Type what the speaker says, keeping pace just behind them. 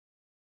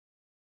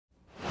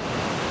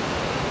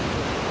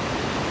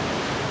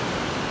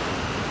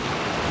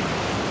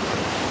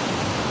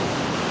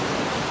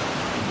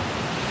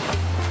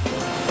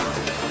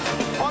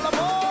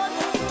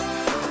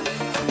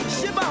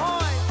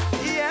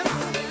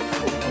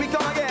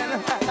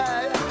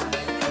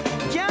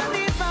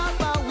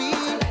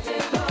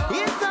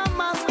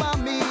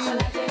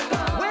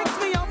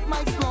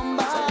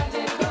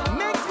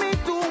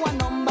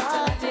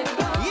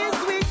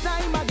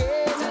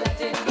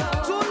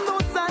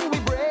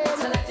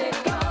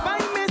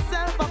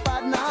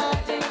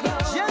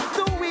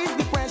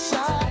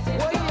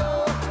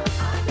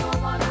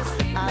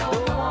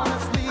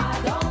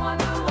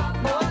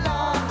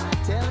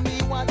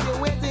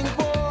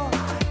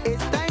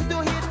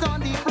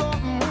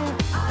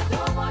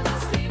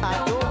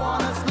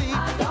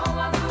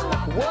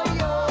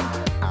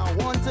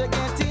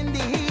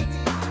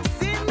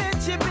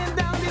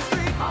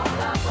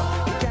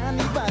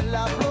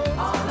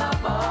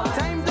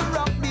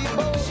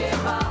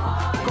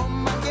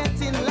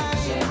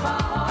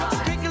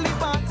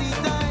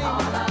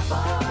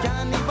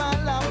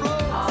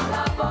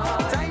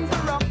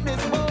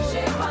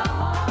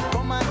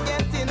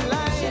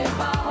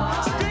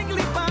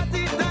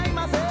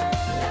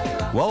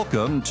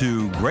Welcome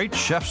to Great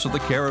Chefs of the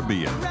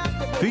Caribbean,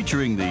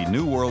 featuring the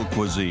New World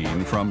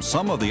cuisine from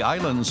some of the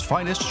island's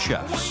finest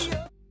chefs.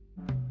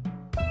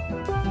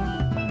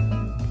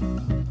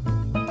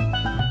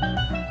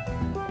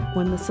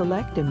 When the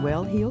select and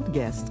well-heeled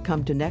guests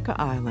come to Necker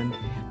Island,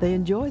 they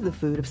enjoy the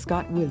food of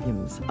Scott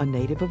Williams, a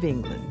native of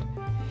England.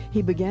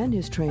 He began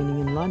his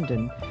training in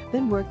London,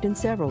 then worked in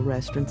several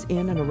restaurants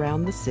in and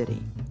around the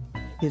city.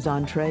 His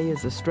entree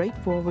is a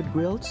straightforward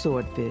grilled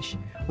swordfish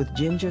with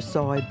ginger,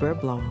 soy, beurre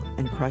blanc,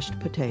 and crushed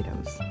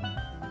potatoes.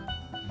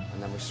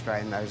 And then we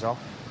strain those off.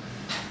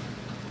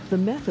 The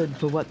method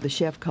for what the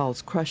chef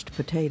calls crushed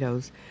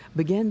potatoes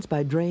begins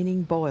by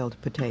draining boiled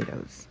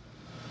potatoes.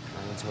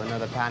 And into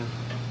another pan,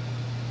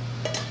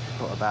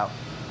 put about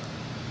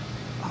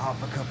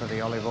half a cup of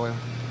the olive oil.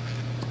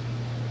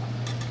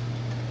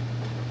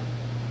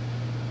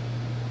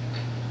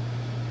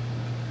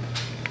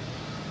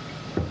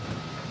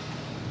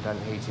 Don't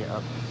heat it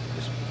up,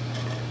 just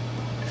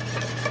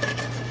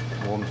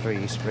warm through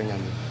your spring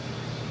onion.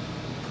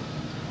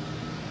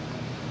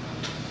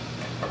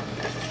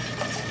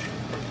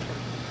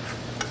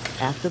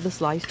 After the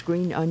sliced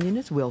green onion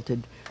is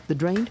wilted, the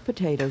drained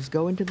potatoes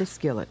go into the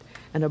skillet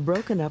and are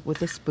broken up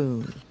with a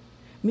spoon.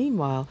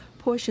 Meanwhile,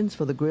 portions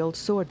for the grilled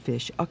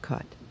swordfish are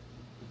cut.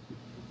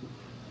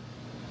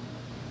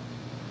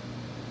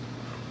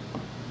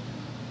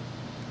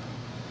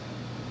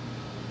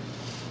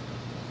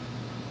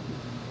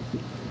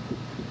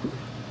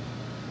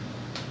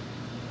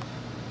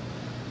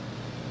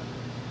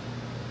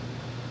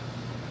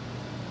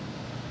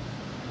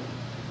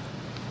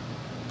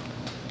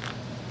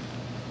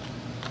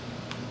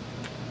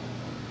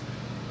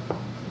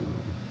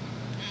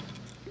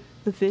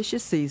 The fish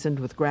is seasoned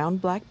with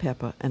ground black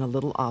pepper and a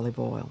little olive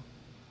oil.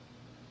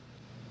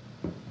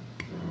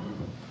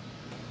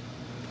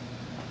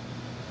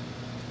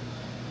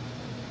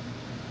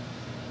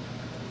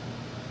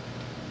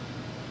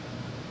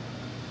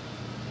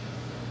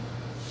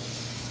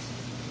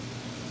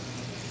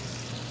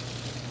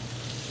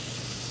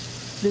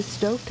 This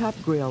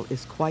stovetop grill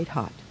is quite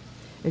hot.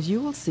 As you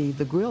will see,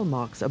 the grill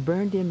marks are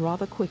burned in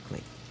rather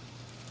quickly.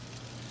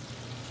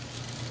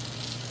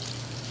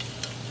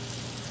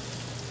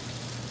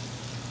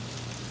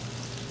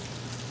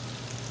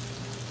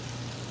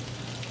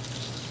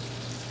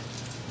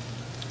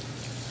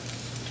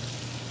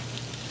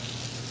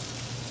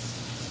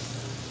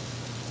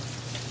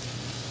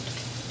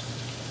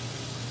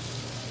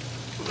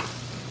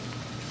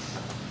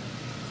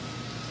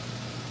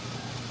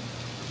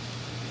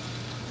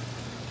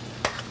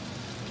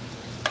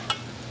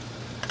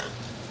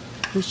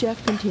 The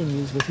chef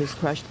continues with his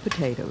crushed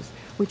potatoes,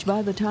 which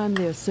by the time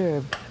they are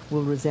served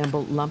will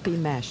resemble lumpy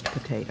mashed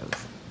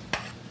potatoes.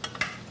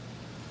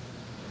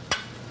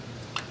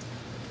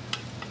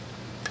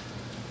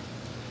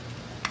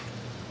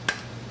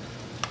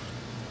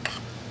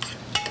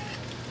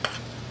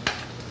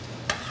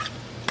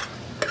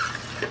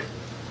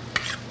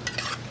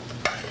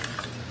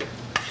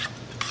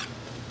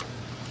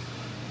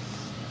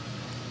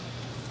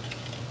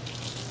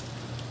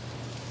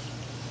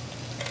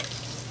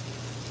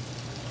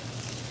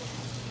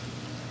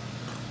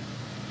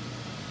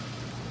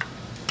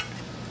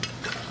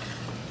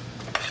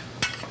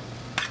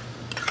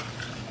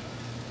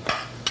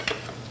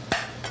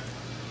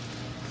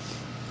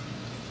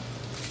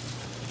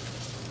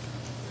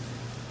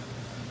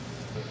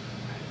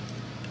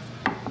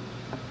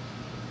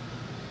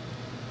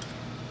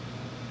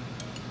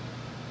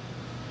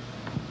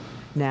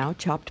 Now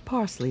chopped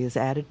parsley is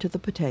added to the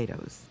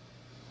potatoes.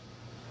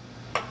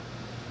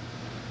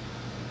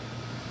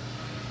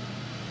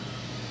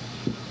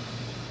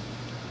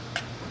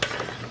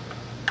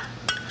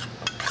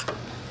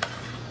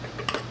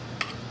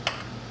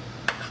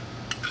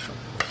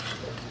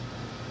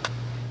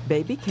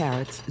 Baby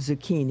carrots,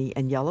 zucchini,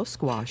 and yellow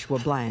squash were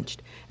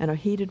blanched and are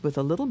heated with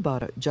a little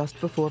butter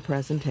just before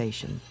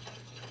presentation.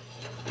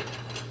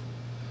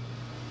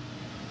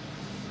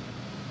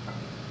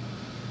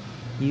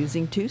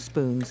 Using 2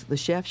 spoons, the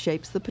chef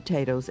shapes the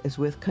potatoes as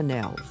with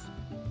quenelles.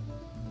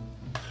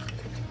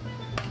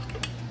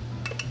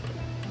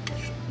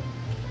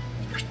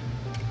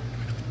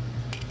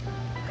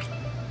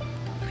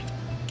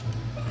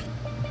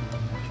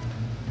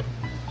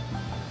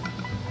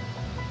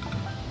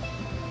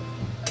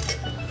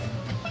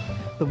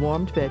 The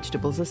warmed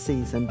vegetables are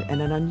seasoned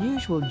and an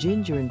unusual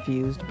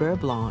ginger-infused beurre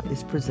blanc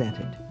is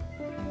presented.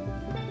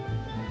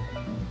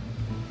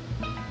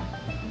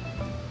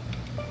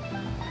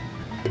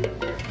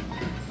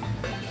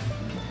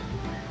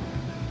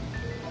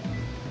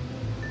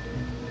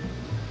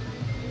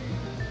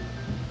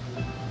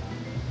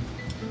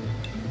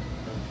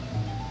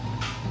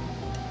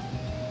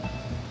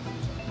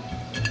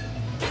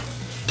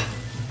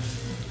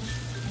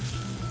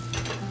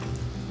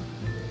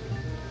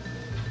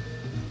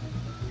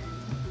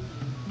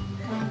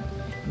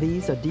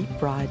 These are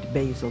deep-fried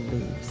basil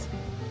leaves.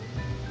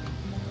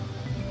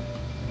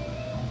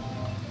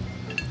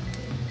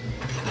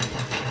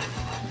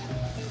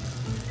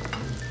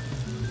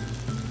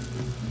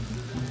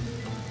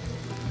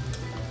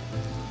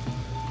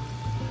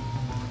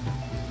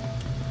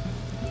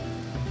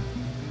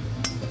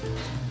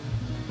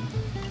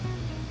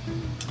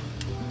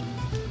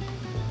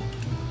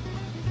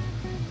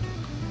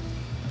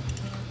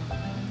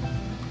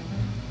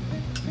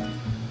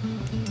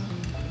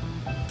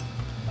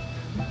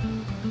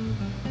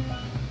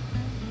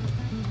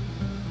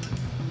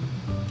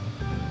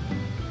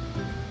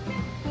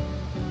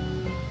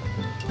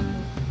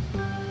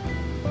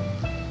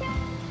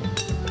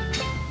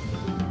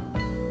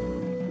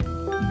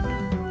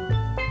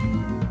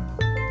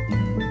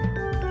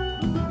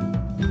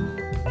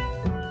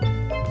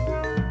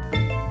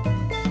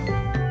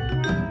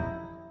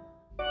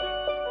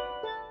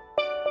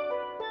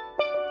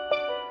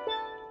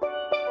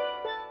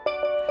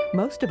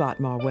 Most of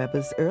Otmar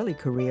Weber's early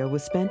career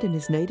was spent in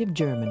his native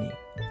Germany.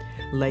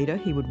 Later,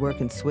 he would work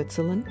in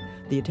Switzerland,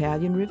 the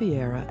Italian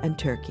Riviera, and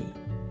Turkey.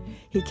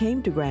 He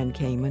came to Grand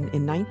Cayman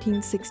in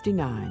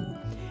 1969,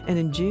 and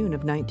in June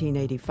of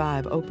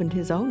 1985 opened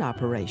his own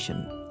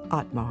operation,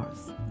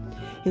 Otmar's.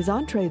 His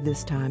entree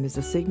this time is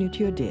a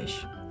signature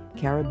dish,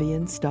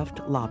 Caribbean stuffed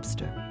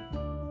lobster.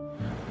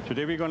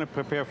 Today we're going to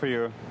prepare for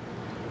you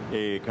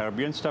a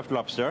Caribbean stuffed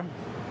lobster.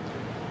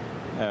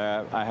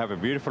 I have a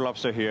beautiful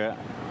lobster here.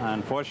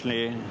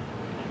 Unfortunately,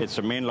 it's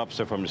a Maine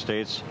lobster from the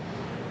States.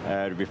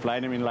 We fly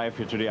them in live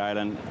here to the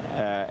island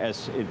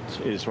as it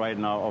is right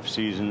now off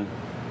season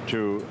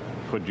to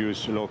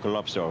produce local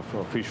lobster or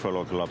fish for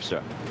local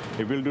lobster.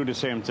 It will do the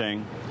same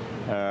thing.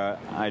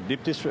 I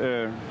dip this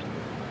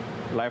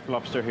live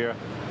lobster here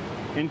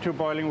into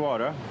boiling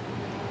water,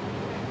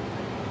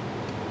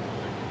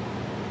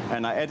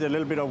 and I add a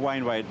little bit of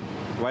white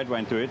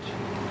wine to it,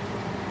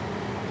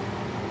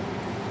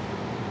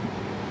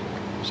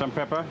 some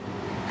pepper,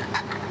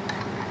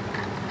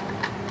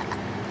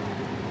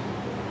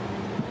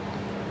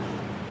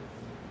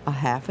 a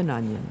half an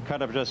onion,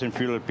 cut up just in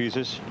few little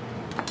pieces,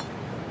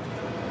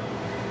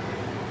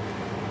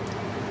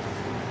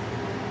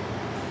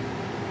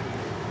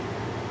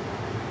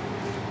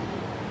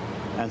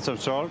 and some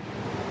salt.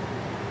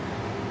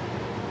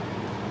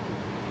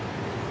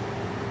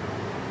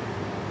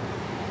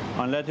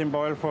 And let him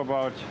boil for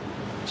about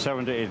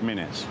 7 to 8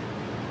 minutes.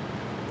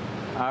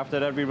 After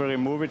that, we will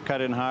remove it,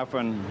 cut it in half,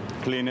 and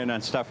clean it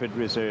and stuff it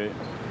with a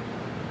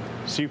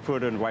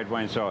seafood and white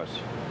wine sauce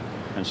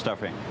and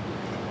stuffing.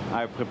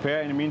 I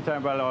prepare, in the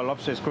meantime, while our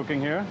lobster is cooking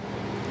here,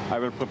 I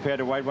will prepare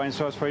the white wine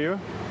sauce for you.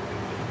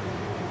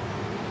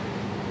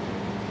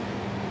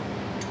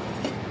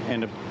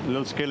 In a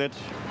little skillet,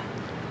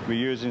 we're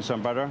using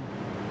some butter.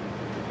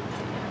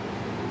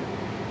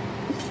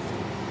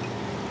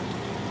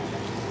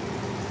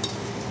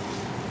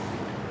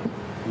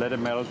 Let it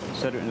melt,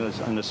 set it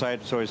on the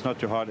side so it's not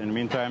too hot. In the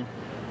meantime,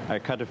 I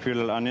cut a few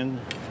little onions,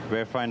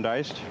 very fine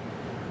diced.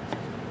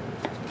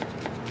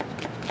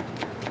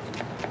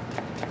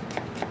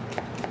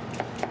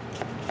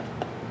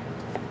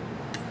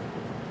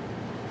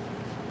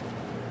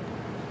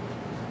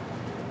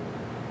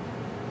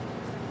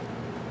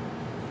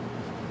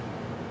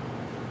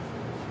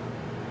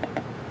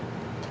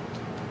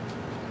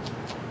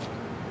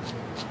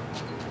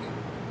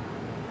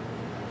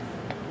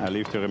 I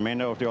leave the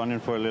remainder of the onion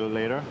for a little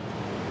later.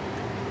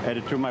 Add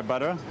it to my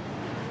butter.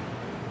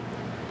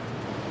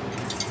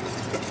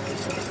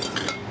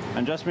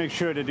 And just make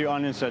sure that the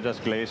onions are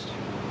just glazed.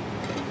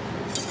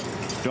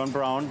 Don't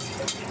brown.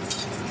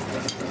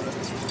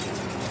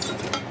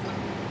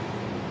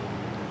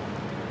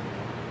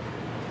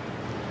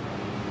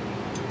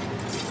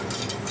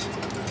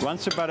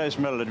 Once the butter is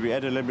melted, we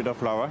add a little bit of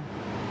flour.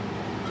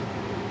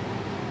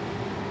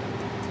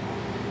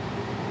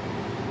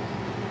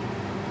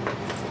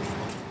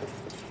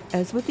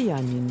 As with the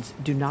onions,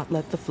 do not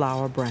let the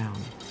flour brown.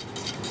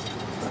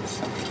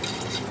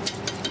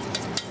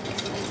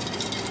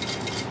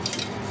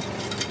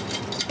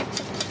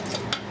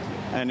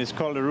 And it's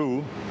called a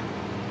roux,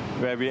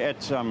 where we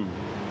add some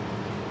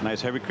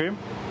nice heavy cream.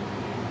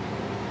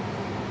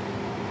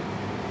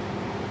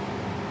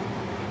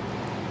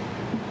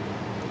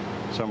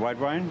 Some white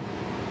wine.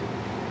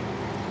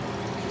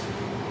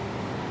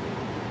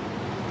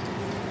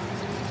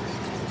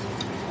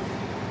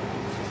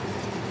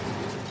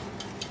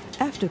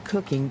 After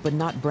cooking but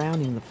not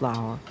browning the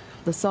flour,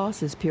 the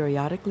sauce is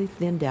periodically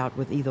thinned out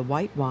with either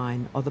white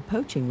wine or the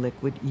poaching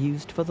liquid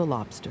used for the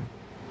lobster.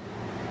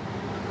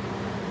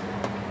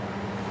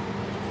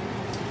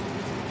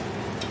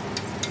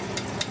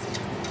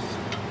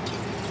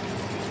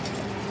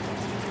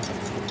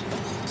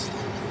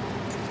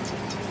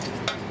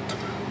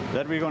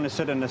 That we're going to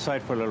set on the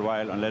side for a little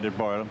while and let it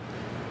boil,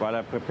 while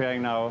I'm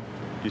preparing now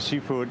the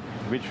seafood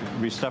which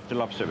we stuff the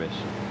lobster with.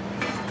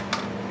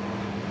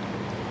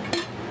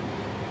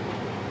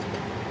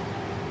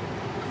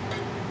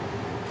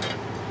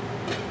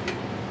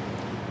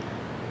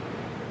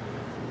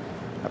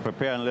 I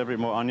prepare a little bit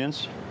more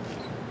onions.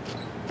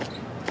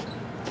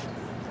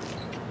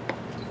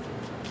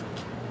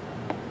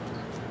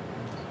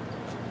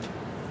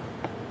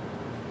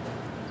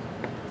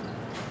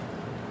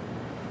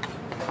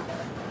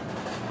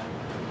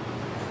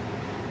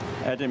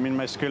 Add them in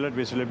my skillet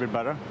with a little bit of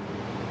butter.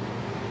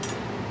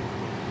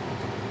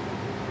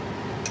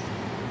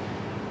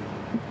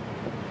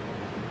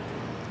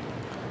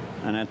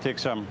 And then take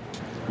some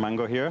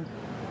mango here.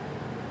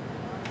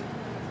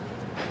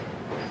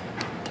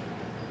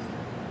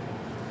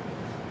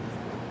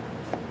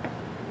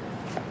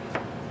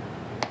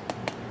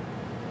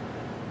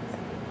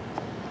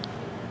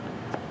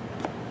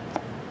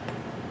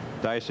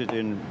 Dice it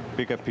in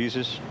bigger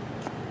pieces.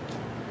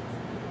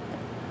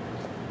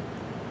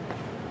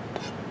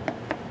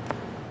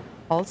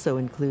 Also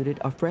included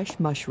are fresh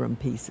mushroom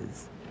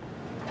pieces.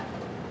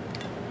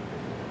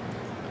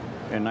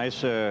 A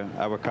nice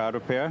avocado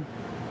pear.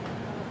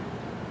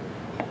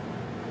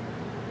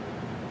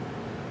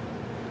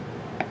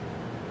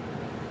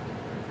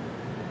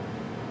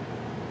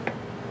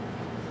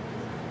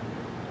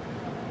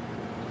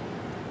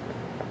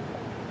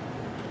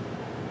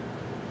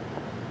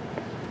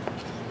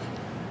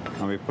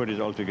 And we put it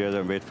all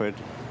together and wait for it.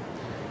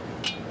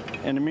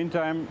 In the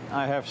meantime,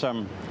 I have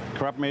some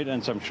crab meat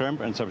and some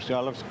shrimp and some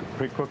scallops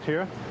pre-cooked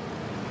here,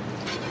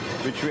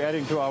 which we're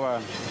adding to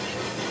our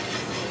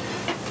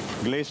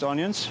glazed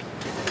onions.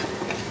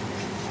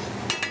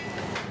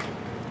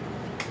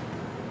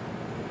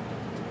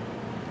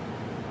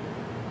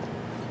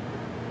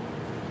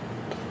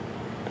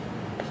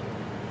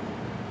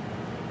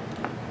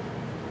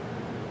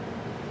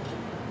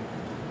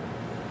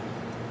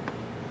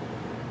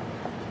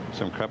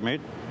 Some crab meat.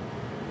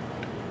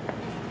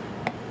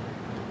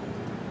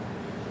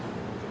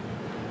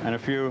 And a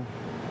few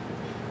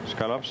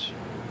scallops.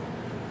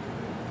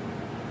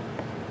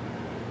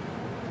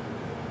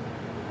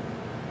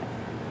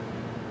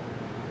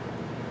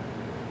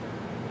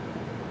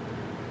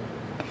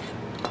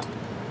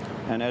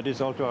 And add this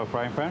all to our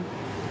frying pan.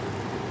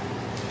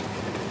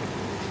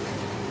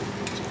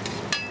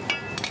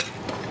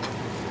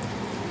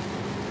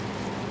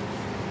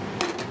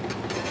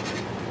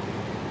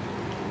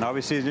 Now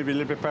we season it with a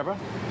little bit of pepper.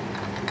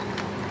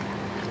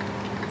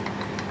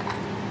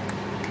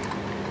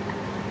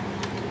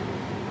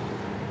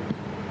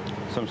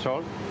 Some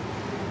salt.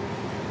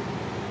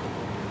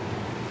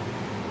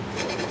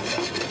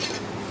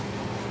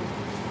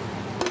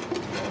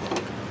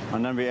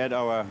 And then we add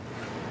our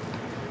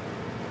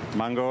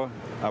mango,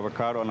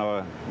 avocado, and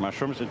our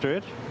mushrooms into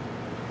it.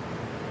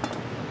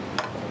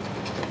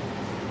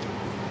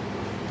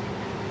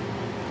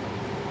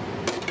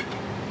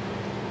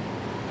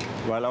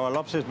 While our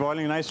lobster is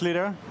boiling nicely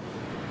there,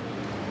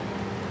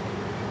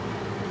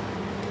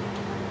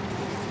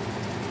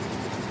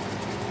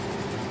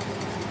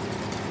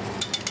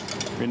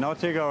 we now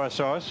take our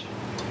sauce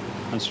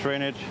and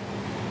strain it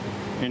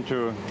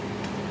into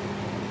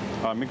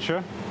our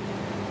mixture.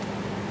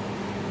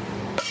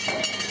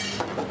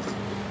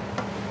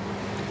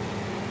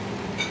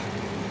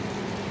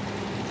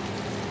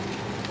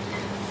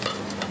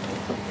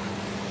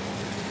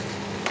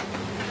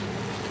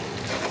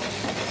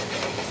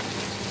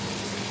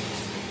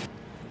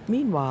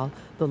 Meanwhile,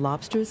 the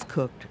lobster is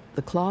cooked,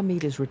 the claw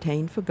meat is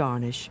retained for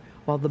garnish,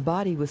 while the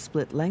body was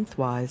split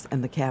lengthwise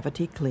and the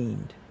cavity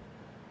cleaned.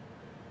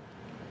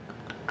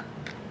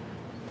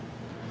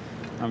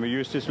 And we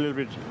use this little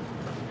bit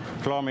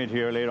claw meat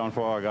here later on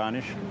for our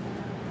garnish,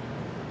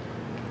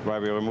 while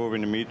we're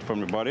removing the meat from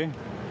the body.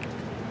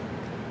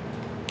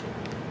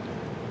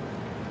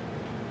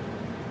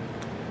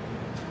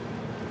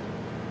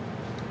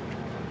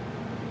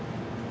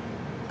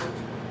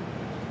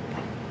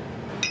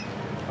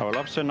 Our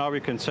lobster now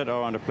we can set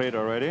on the plate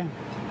already.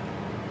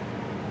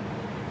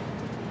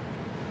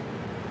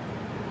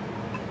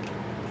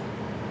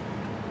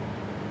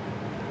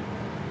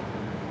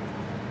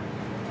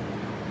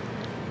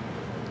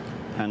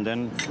 And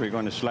then we're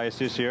going to slice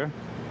this here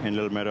in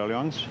little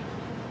medallions.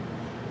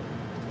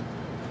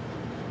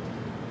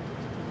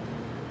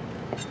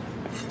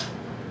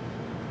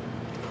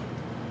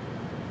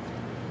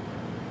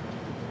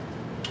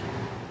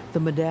 The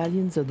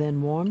medallions are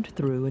then warmed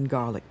through in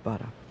garlic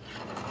butter.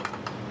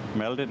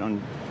 Melt it and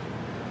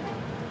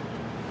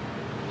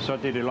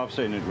saute the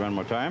lobster in it one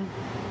more time.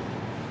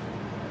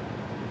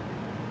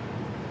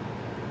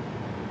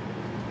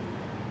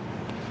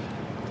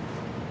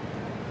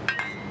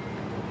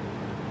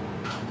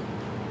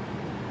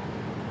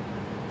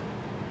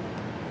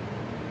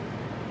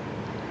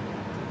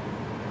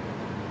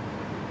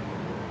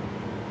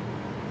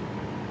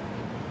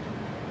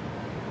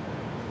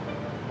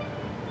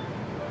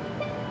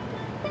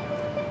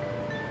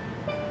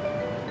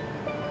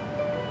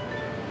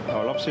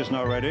 Our lobster is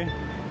now ready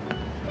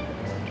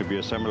to be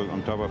assembled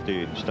on top of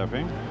the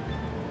stuffing.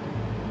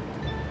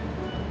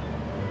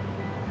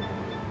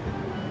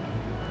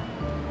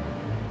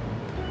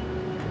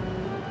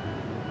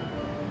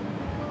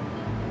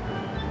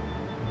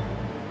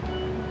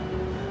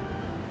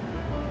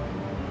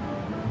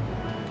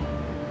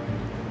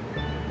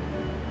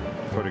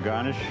 For the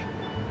garnish,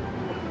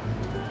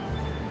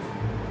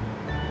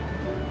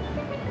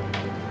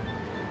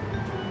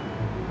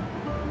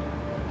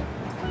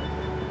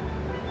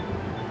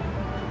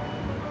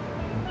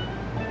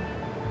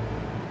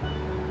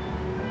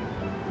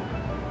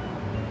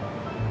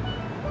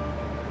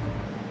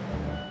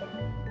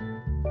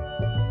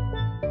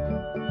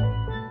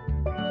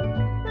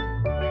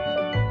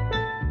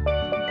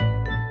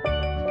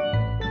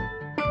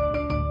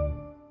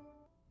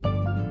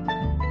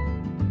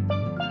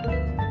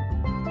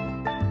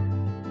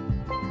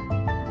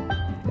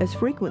 As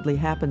frequently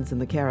happens in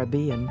the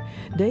Caribbean,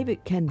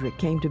 David Kendrick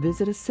came to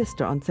visit a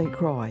sister on St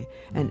Croix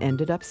and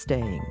ended up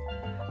staying.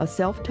 A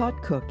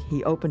self-taught cook,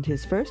 he opened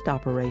his first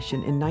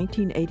operation in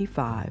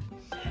 1985,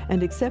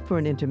 and except for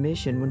an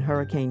intermission when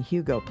Hurricane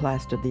Hugo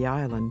plastered the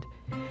island,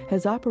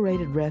 has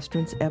operated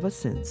restaurants ever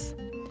since.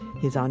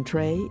 His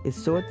entree is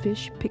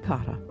swordfish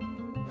piccata.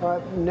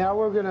 Now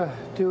we're going to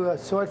do a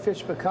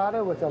swordfish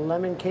piccata with a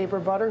lemon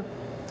caper butter,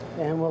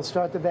 and we'll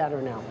start the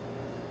batter now.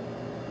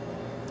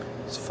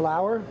 It's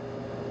flour,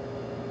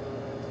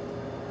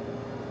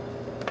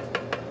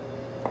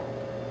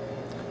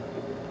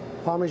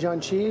 Parmesan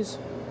cheese,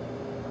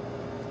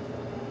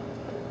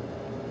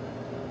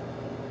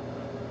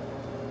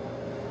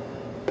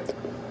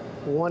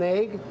 1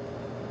 egg,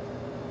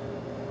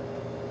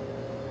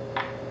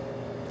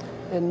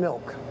 and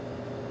milk.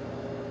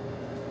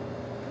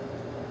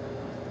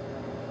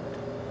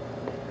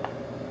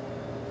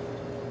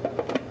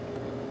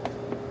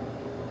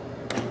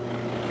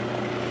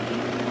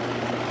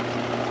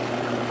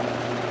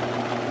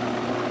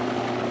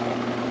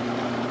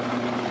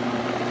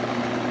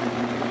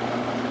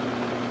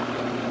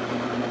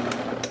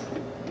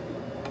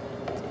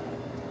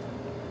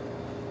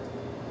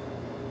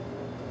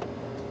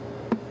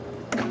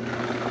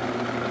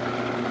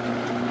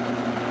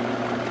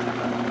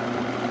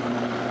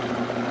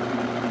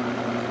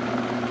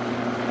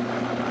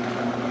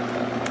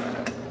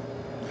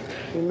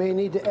 You may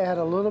need to add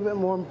a little bit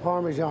more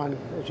Parmesan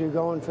as you're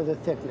going for the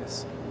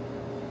thickness.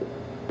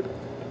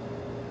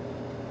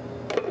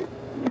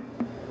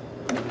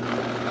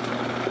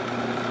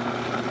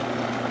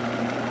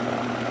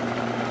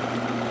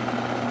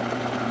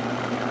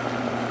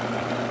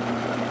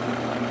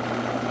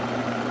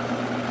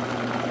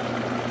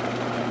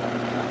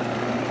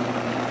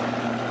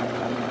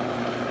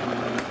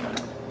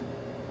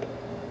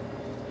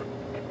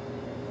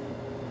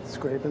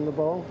 Scrape in the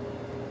bowl.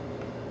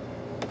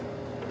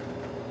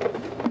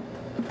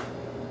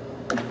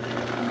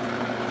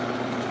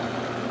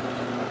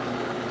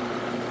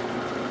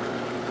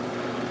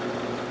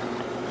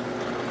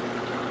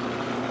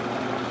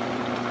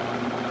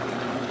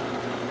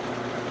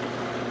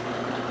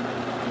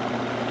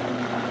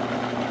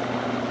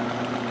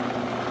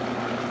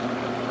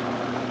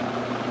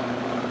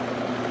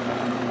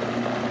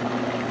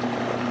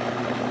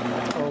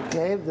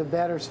 Okay, the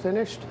batter's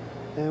finished,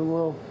 and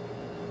we'll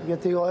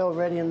get the oil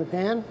ready in the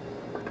pan.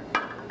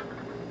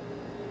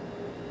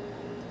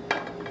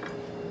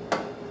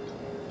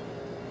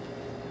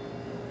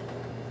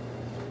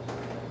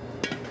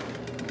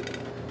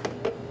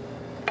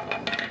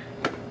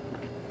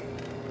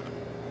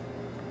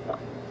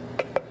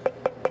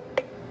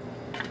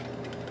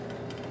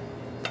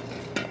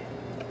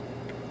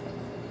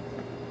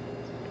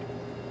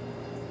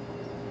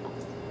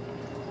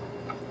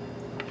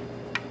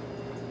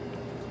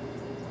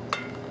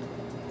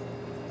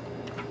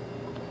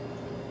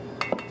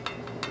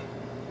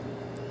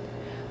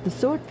 The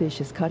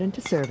swordfish is cut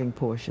into serving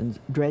portions,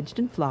 dredged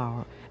in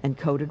flour, and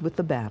coated with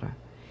the batter.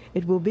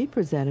 It will be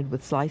presented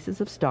with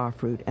slices of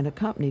starfruit and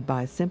accompanied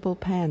by a simple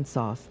pan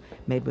sauce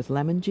made with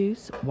lemon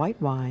juice,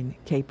 white wine,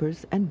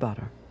 capers, and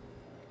butter.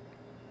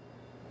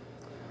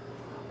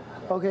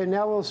 Okay,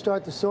 now we'll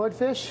start the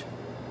swordfish.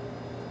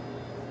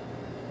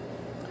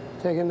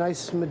 Take a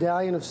nice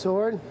medallion of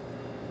sword.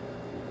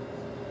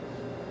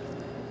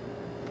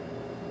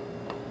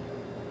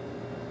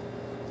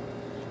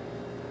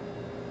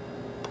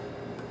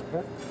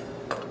 Okay.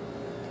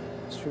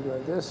 Screw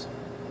like this.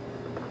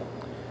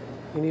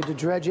 You need to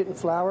dredge it in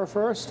flour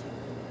first.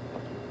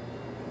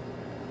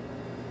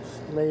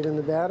 Just lay it in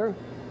the batter.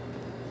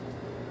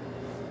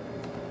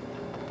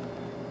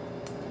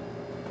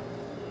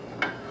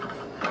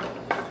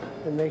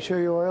 And make sure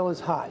your oil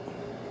is hot.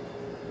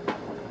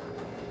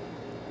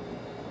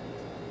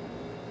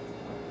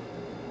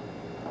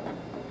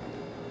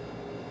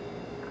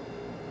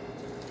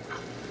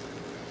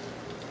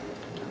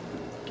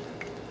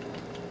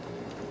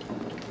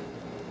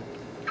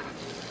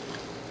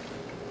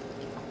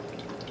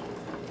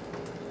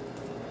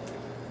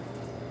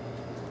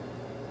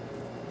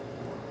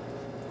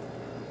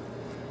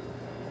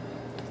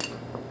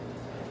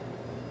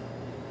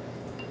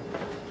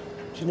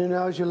 What you do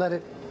now is you let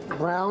it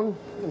brown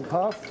and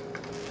puff,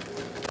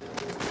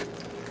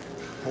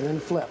 and then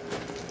flip.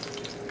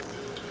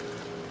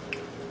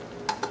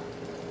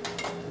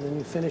 And then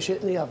you finish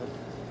it in the oven.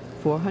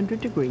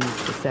 400 degrees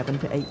for 7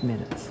 to 8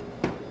 minutes.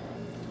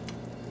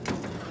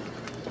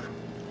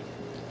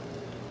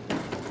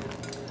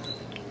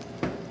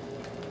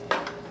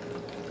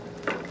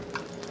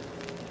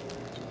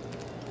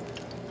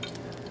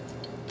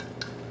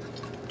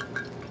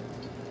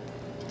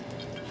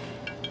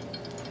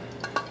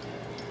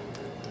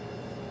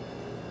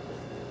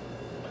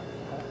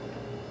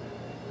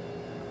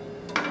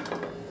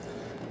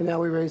 And now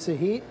we raise the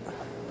heat.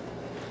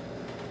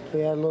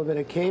 We add a little bit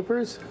of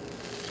capers,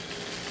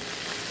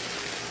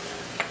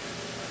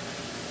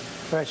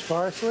 fresh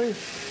parsley,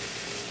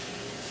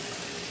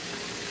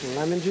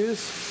 lemon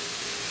juice,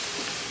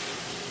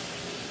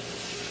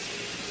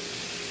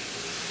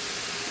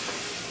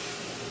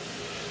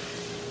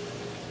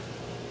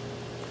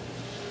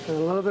 and a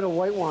little bit of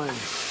white wine.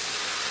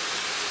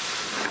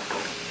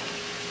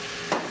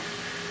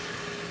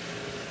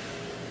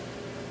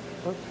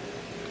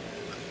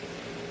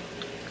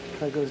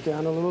 That goes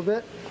down a little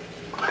bit.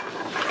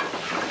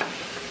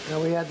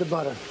 Now we add the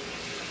butter.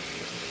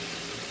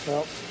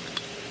 Well,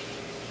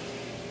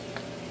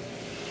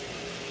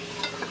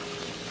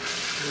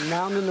 we're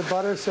mounting the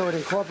butter so it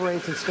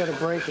incorporates instead of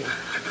breaking.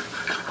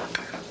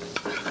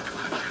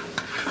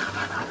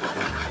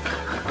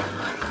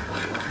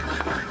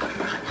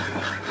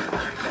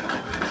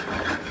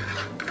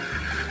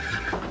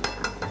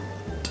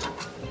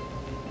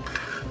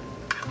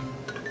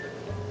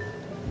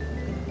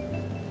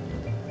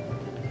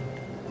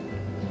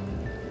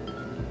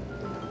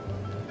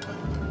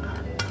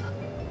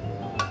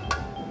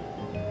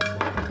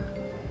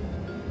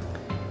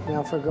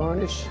 Now for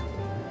garnish,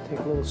 take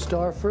a little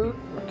star fruit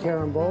or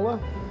carambola.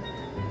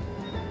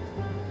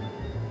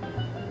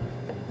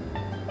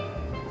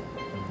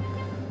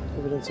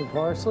 Give it in some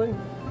parsley.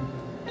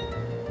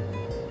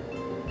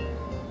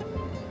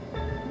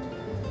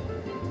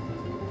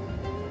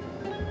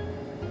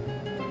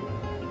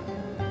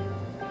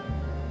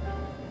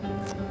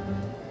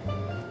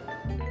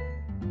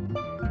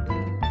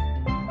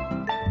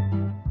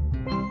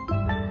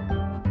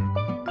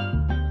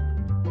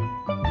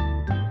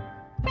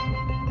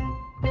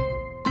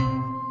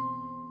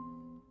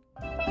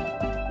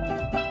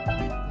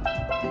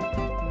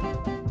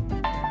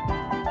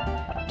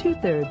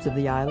 Two-thirds of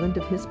the island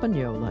of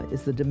Hispaniola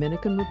is the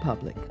Dominican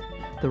Republic.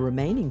 The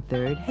remaining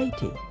third,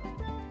 Haiti.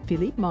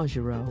 Philippe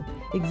Mangereau,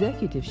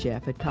 executive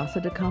chef at Casa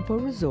de Campo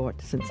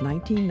Resort since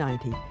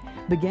 1990,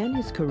 began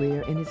his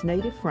career in his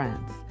native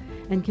France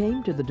and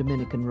came to the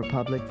Dominican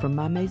Republic from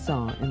Ma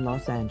Maison in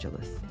Los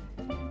Angeles.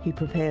 He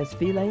prepares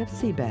filet of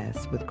sea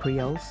bass with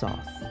Creole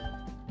sauce.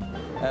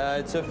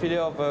 It's a filet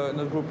of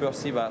not grouper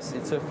sea bass.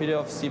 It's a filet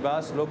of sea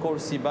bass, local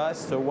sea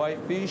bass, a white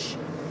fish,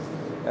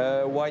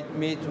 white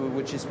meat,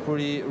 which is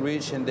pretty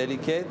rich and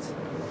delicate.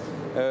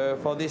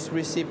 For this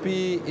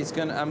recipe,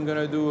 I'm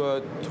gonna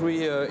do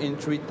 3 in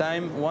 3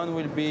 times. One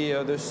will be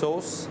the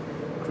sauce,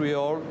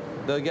 Creole.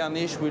 The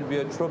garnish will be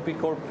a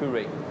tropical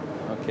puree.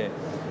 Okay.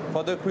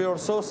 For the Creole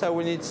sauce, I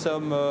will need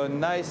some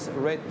nice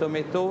red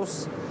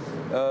tomatoes,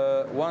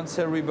 1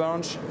 celery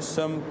bunch,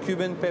 some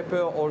Cuban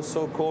pepper,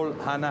 also called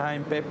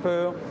Anaheim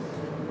pepper,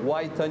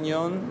 white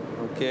onion,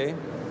 okay,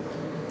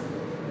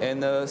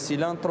 and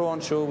cilantro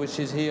ancho, which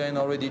is here and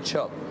already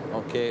chopped.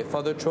 Okay,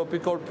 for the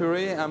tropical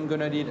puree, I'm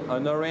gonna need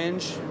an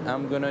orange,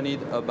 I'm gonna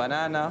need a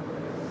banana,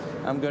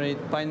 I'm gonna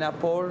need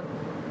pineapple,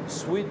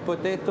 sweet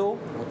potato,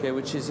 okay,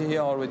 which is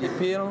here already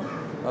peeled,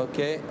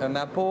 okay, an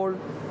apple,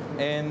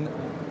 and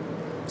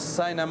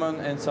cinnamon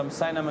and some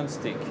cinnamon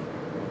stick.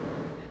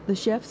 The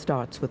chef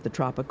starts with the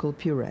tropical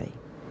puree.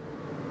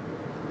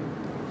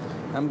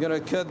 I'm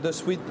gonna cut the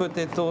sweet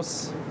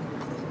potatoes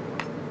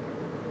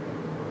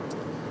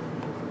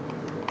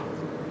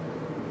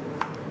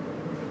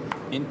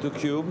into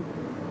cube.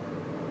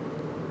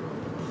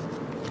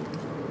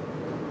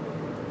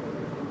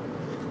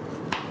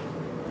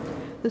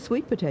 The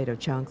sweet potato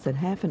chunks and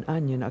half an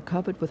onion are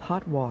covered with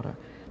hot water.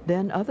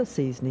 Then other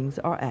seasonings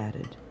are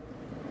added.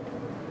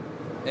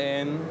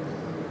 And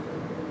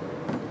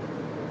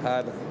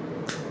add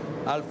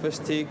half a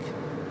stick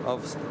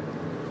of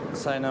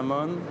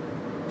cinnamon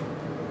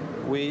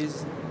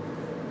with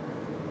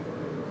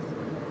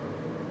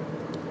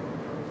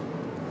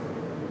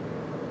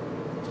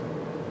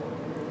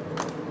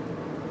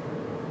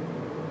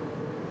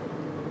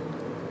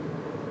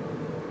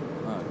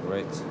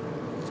great.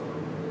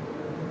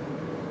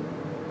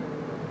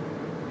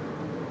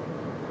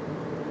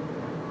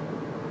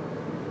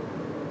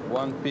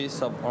 One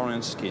piece of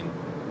orange skin.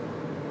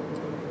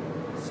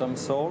 Some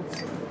salt.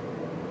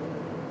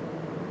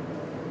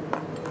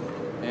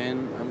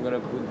 And I'm gonna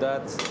put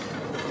that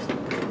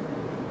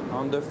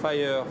on the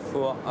fire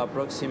for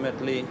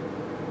approximately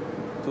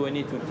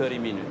 20 to 30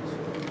 minutes.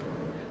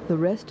 The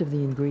rest of the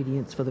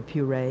ingredients for the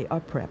puree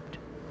are prepped.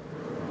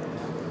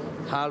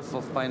 Half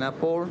of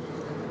pineapple.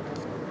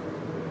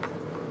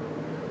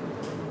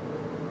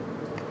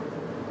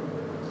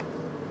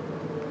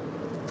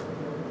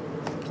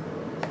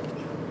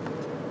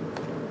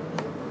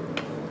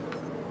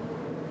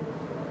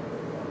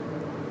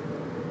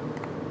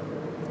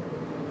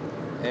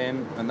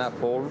 And an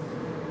apple.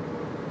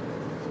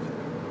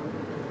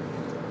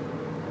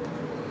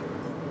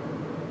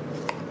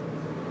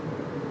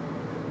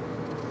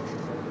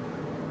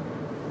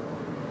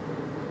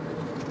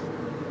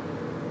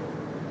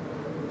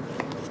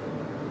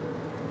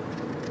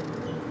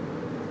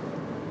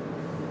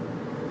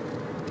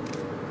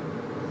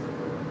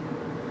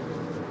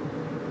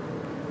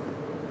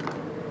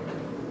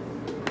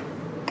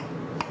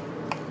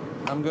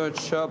 I'm going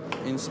to chop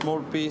in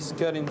small pieces,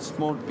 cut in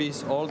small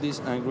pieces all these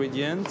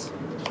ingredients.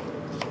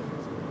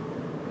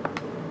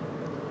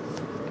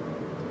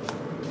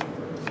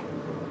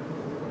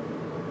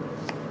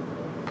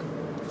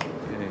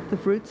 The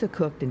fruits are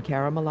cooked in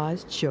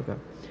caramelized sugar.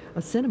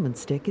 A cinnamon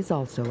stick is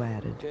also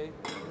added.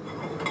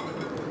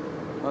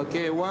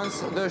 Okay,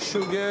 once the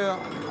sugar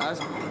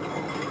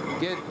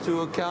get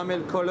to a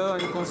caramel color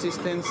and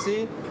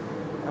consistency,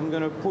 I'm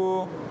gonna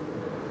pour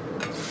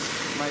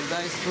my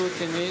diced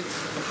fruit in it,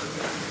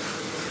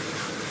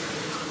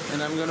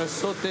 and I'm gonna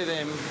saute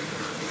them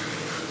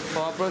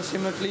for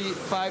approximately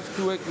 5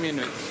 to 8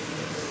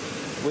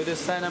 minutes with a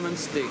cinnamon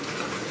stick.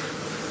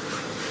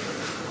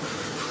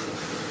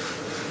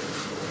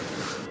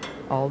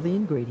 All the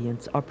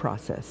ingredients are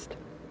processed.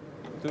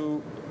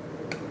 To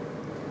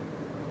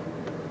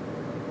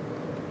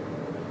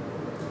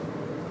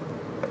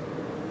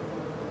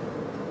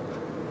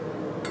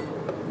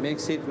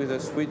mix it with the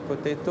sweet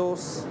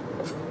potatoes.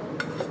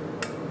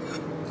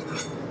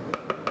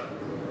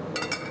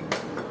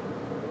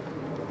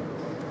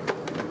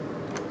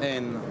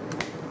 And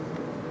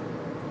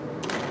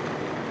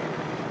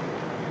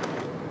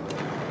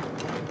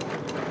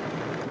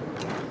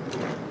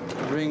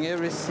bring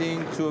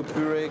everything to a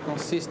puree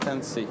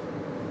consistency.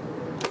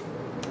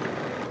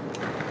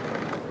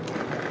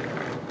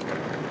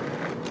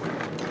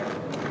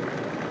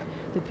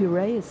 The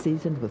puree is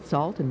seasoned with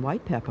salt and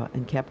white pepper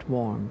and kept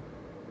warm.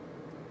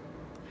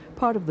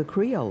 Part of the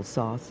Creole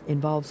sauce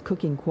involves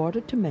cooking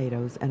quartered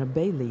tomatoes and a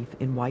bay leaf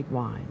in white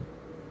wine.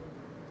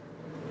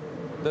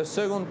 The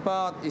second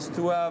part is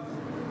to have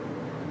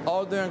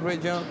all the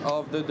ingredients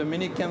of the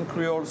Dominican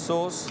Creole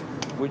sauce,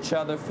 which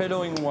are the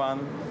following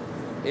one.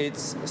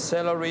 It's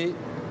celery,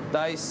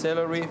 diced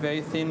celery,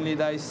 very thinly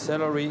diced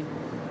celery,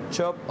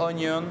 chopped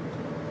onion,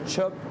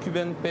 chopped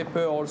Cuban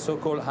pepper, also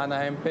called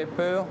Anaheim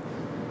pepper,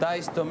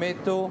 diced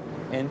tomato,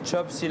 and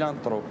chopped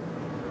cilantro.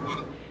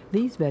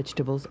 These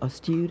vegetables are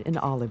stewed in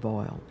olive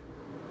oil.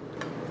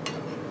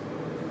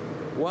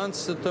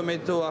 Once the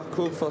tomatoes are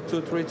cooked for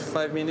 2, 3 to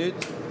 5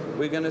 minutes,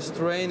 we're going to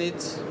strain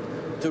it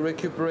to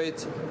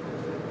recuperate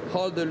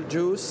all the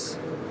juice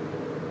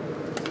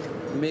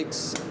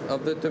mix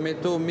of the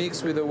tomato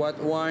mixed with the white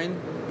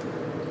wine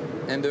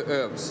and the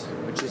herbs,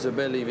 which is a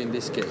bay leaf in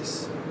this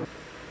case.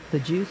 The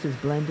juice is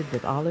blended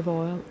with olive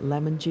oil,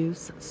 lemon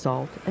juice,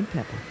 salt, and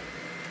pepper.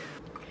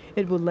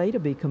 It will later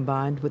be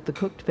combined with the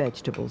cooked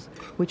vegetables,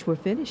 which were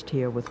finished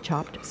here with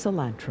chopped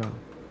cilantro.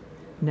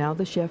 Now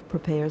the chef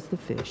prepares the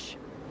fish.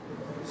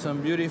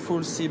 Some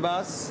beautiful sea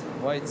bass,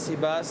 white sea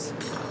bass,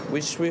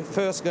 which we're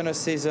first going to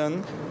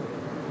season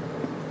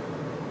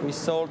with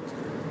salt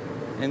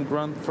and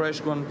fresh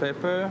ground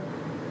pepper.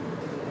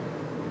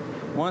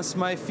 Once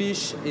my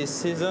fish is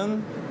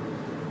seasoned,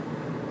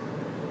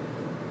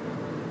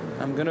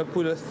 I'm going to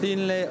put a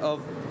thin layer of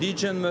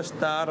Dijon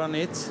mustard on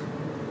it.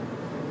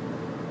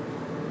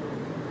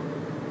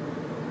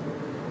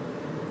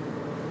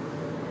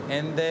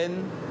 And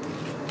then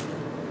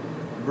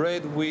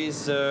bread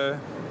with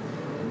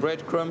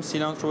breadcrumb,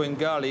 cilantro, and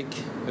garlic,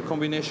 a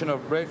combination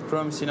of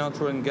breadcrumb,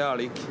 cilantro, and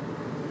garlic,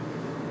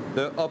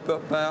 the upper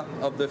part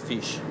of the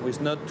fish, with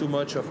not too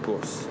much, of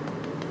course.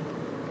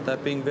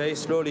 Tapping very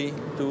slowly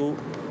to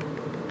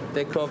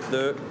take off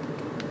the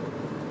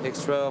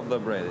extra of the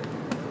bread.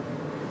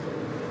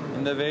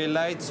 In the very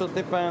light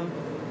sauté pan,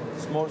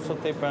 small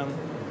sauté pan,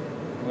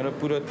 I'm going to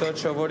put a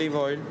touch of olive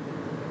oil,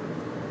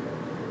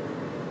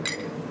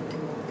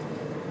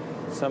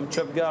 some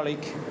chopped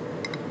garlic,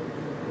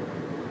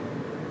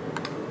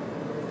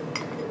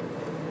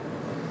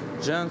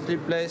 gently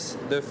place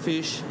the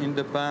fish in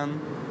the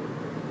pan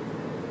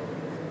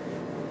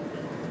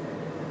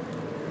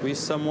with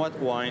somewhat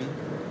wine.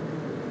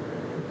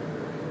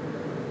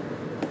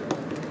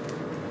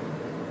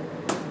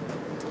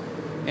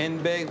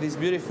 And bake this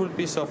beautiful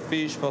piece of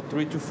fish for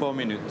 3 to 4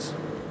 minutes.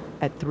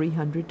 At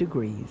 300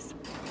 degrees.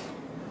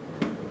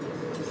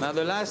 Now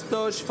the last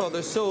touch for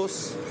the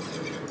sauce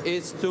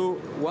is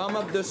to warm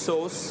up the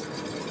sauce,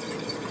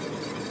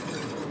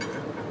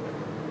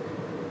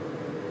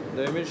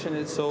 the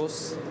emulsioned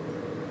sauce,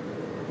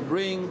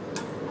 bring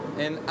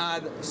and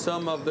add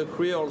some of the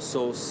Creole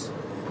sauce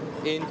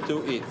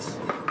into it.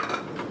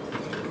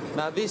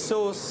 Now this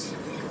sauce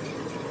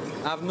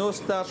have no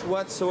starch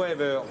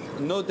whatsoever,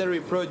 no dairy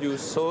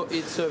produce, so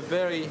it's a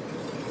very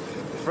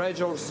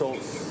fragile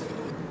sauce.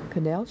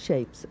 Canal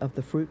shapes of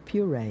the fruit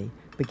puree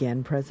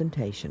began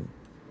presentation.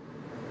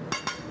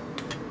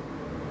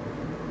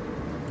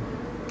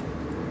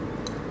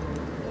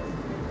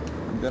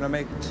 I'm gonna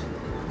make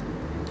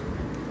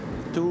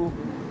 2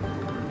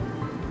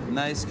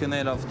 nice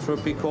canal of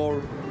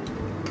tropical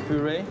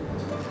puree.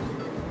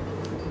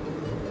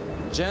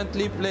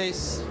 Gently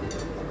place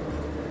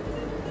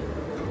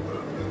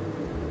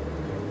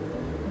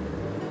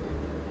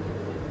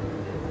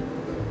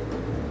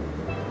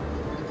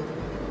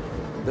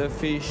the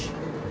fish,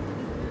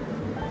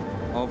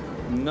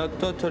 not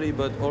totally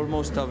but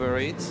almost over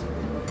it,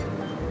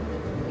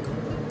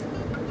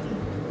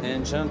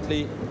 and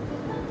gently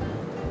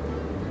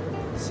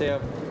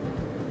serve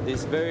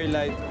this very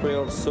light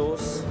Creole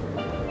sauce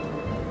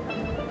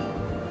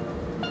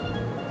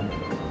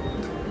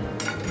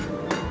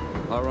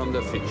around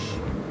the fish.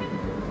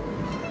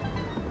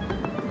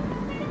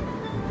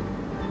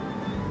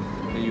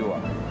 Here you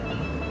are.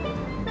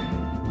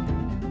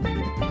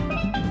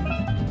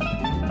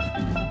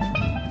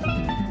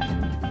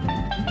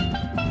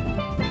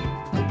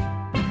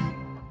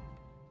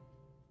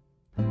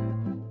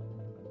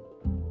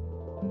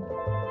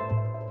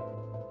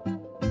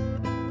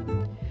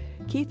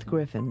 Keith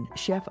Griffin,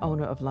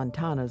 chef-owner of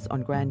Lantana's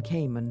on Grand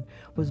Cayman,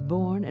 was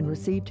born and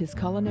received his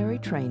culinary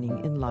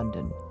training in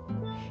London.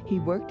 He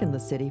worked in the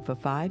city for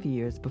 5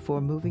 years before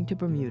moving to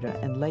Bermuda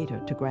and later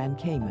to Grand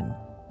Cayman.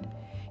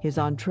 His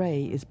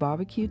entree is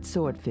barbecued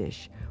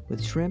swordfish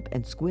with shrimp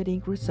and squid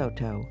ink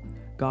risotto,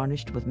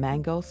 garnished with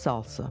mango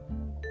salsa.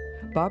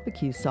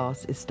 Barbecue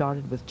sauce is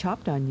started with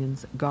chopped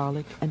onions,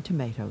 garlic, and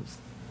tomatoes.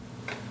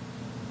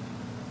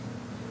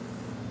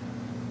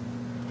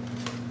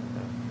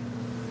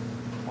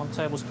 1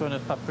 tablespoon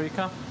of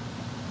paprika,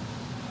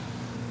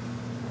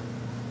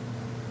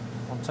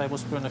 1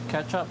 tablespoon of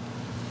ketchup,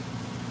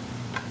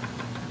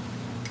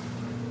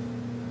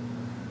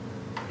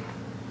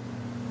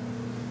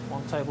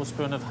 1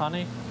 tablespoon of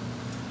honey,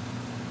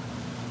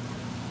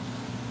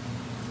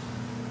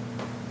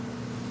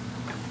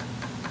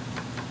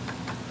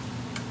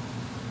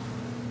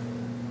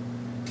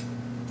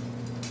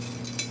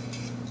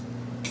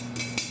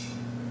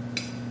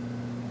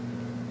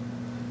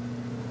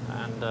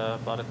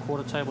 and about a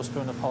quarter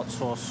tablespoon of hot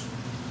sauce.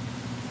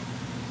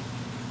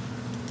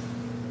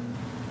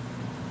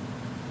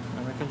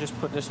 And we can just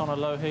put this on a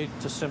low heat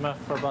to simmer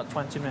for about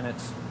 20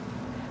 minutes.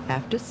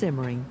 After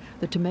simmering,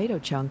 the tomato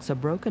chunks are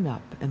broken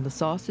up and the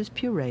sauce is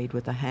pureed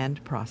with a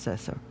hand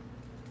processor.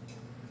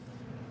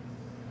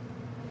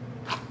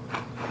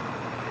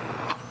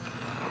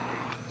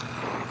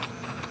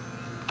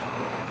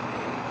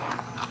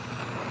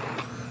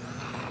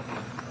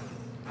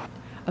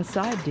 A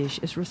side dish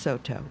is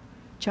risotto.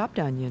 Chopped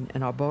onion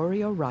and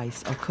arborio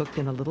rice are cooked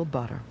in a little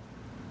butter.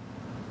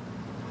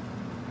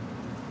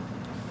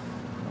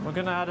 We're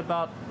going to add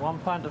about 1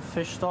 pint of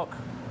fish stock,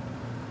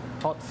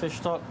 hot fish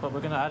stock, but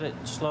we're going to add it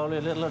slowly,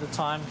 a little at a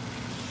time,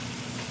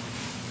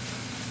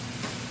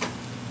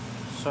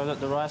 so that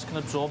the rice can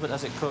absorb it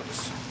as it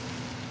cooks.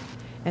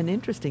 An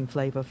interesting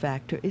flavor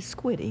factor is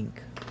squid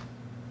ink.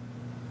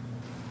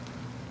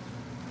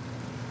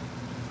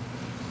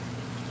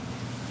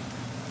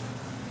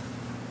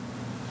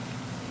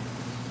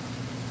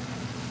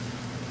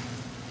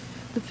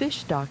 The fish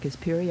stock is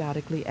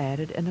periodically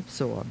added and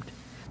absorbed.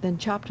 Then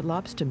chopped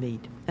lobster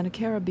meat and a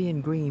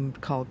Caribbean green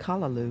called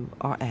callaloo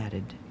are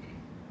added.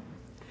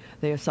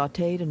 They are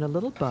sautéed in a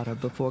little butter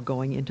before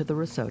going into the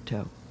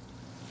risotto.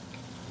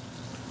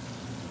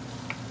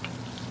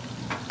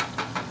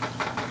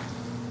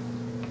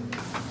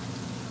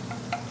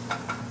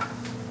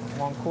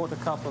 One-quarter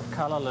cup of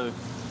callaloo.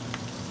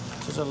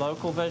 This is a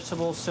local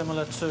vegetable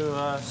similar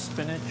to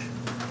spinach.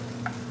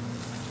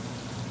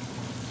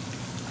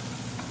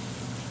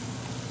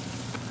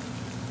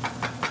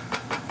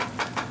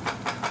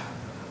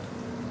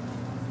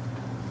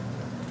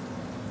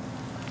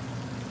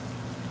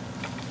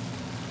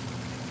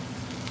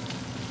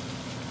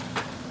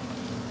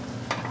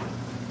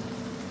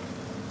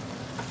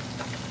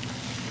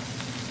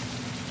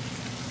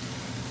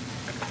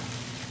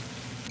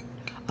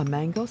 A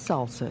mango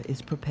salsa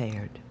is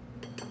prepared.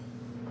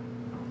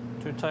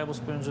 2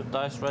 tablespoons of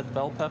diced red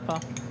bell pepper.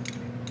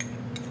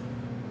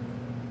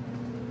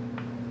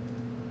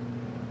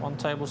 1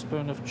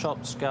 tablespoon of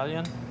chopped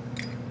scallion.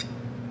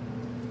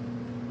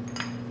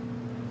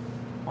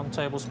 1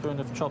 tablespoon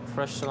of chopped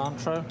fresh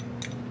cilantro.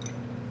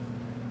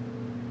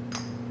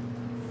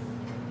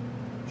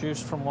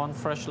 Juice from 1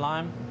 fresh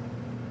lime.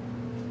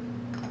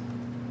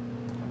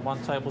 And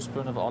 1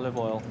 tablespoon of olive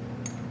oil.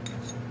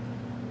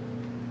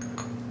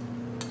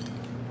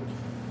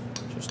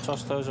 Just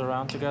toss those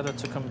around together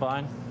to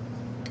combine.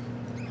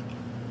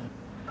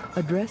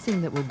 A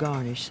dressing that will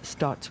garnish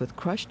starts with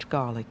crushed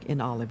garlic in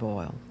olive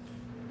oil.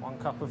 1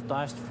 cup of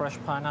diced fresh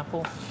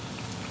pineapple.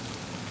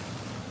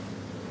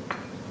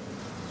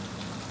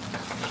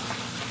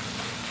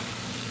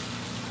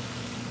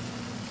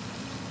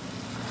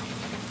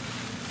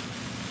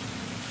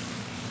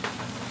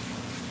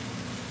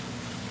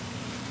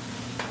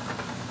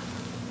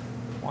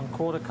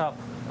 One-quarter cup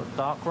of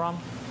dark rum.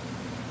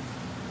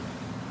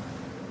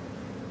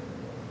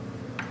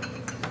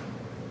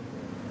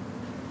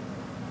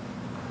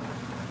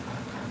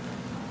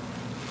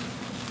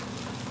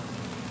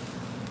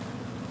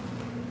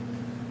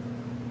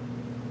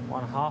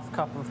 1/2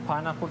 cup of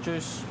pineapple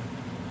juice.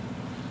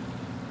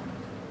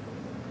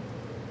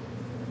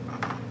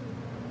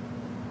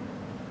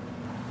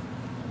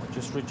 We'll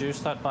just reduce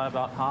that by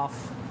about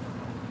half.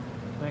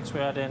 Next we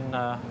add in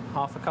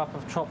 1/2 cup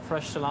of chopped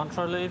fresh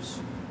cilantro leaves.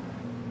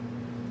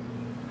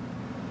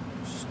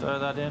 Stir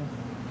that in.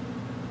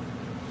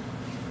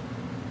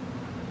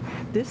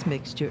 This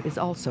mixture is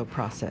also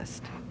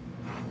processed.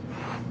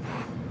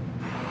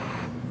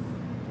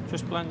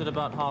 Just blend it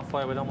about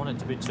halfway, we don't want it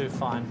to be too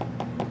fine.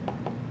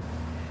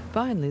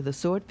 Finally, the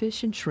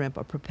swordfish and shrimp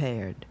are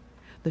prepared.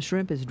 The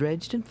shrimp is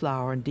dredged in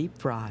flour and deep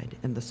fried,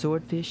 and the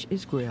swordfish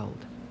is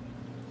grilled.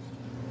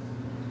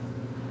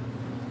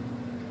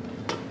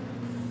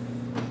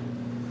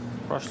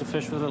 Brush the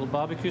fish with a little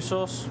barbecue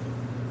sauce.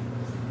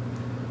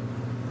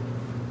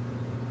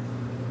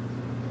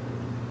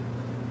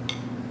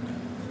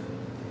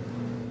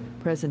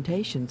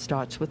 Presentation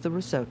starts with the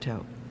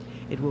risotto.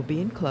 It will be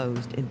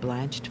enclosed in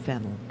blanched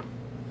fennel.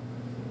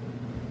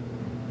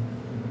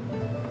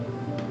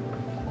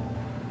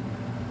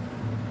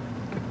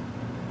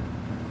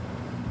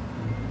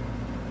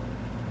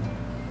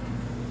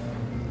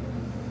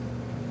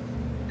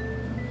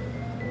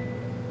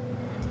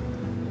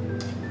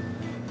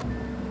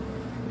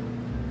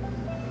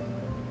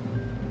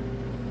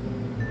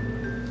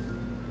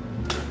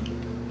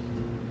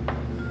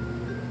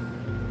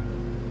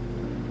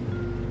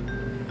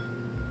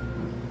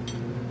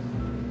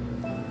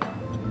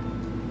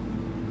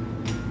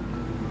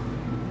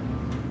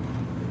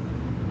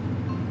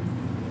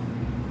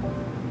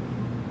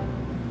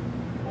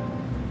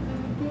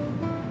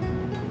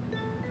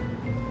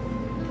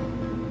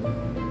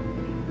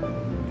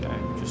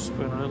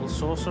 Spoon a little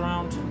sauce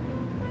around.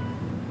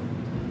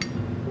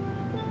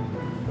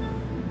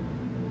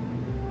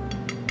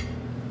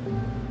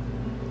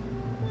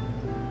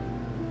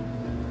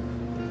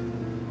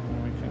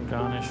 And we can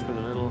garnish with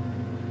a little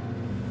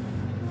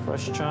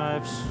fresh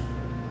chives.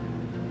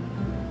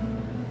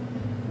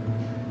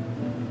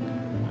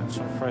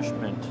 and some fresh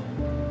mint.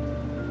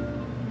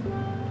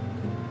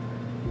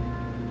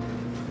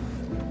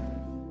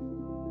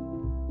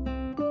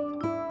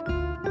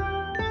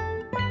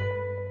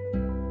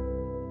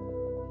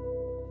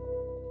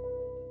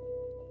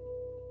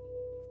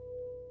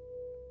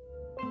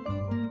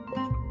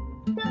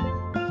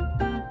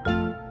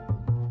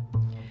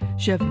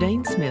 Chef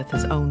Dane Smith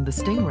has owned the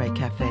Stingray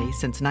Cafe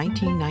since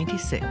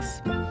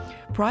 1996.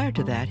 Prior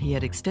to that, he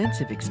had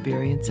extensive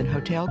experience in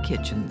hotel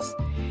kitchens,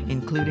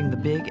 including the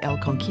big El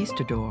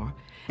Conquistador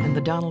and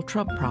the Donald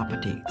Trump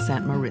property,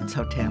 St Maarten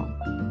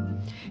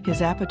Hotel.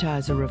 His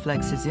appetizer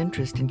reflects his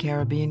interest in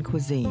Caribbean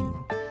cuisine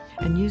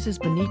and uses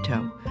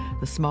bonito,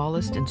 the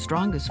smallest and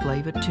strongest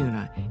flavored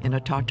tuna, in a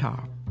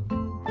tartare.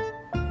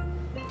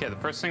 Okay, the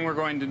first thing we're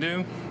going to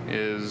do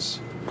is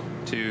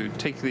to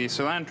take the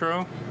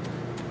cilantro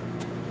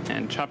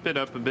and chop it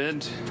up a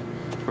bit.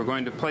 We're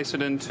going to place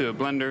it into a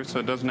blender so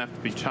it doesn't have to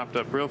be chopped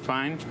up real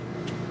fine.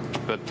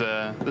 But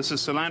this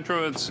is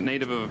cilantro. It's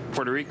native of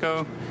Puerto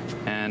Rico,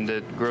 and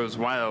it grows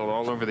wild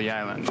all over the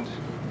island.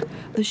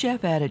 The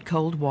chef added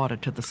cold water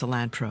to the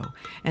cilantro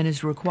and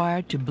is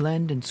required to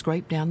blend and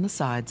scrape down the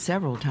sides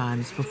several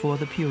times before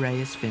the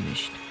puree is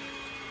finished.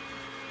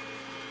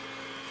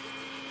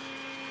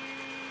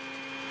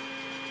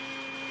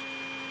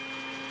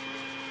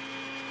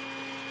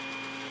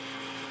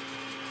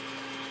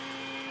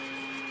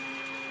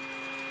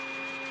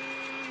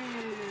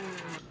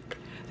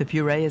 The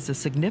puree is a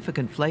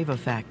significant flavor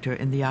factor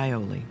in the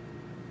aioli.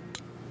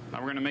 Now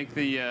we're going to make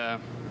the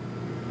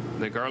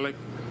garlic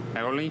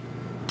aioli.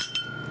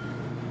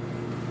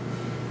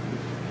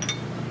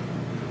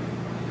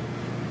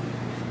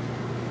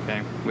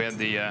 Okay, we have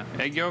the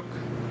egg yolk,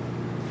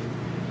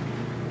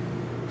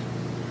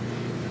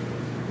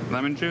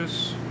 lemon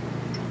juice,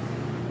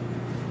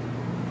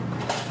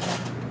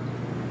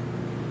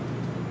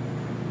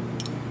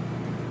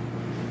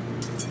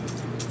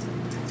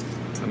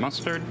 the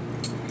mustard,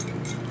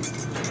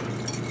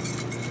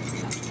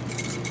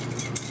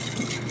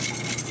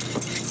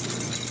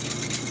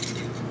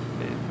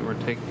 we'll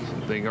take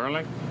the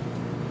garlic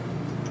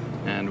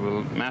and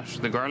we'll mash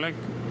the garlic.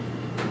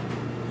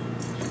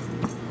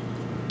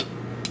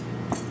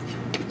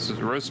 This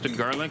is roasted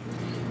garlic.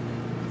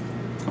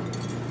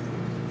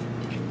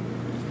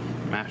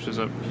 Mashes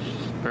up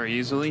very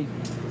easily.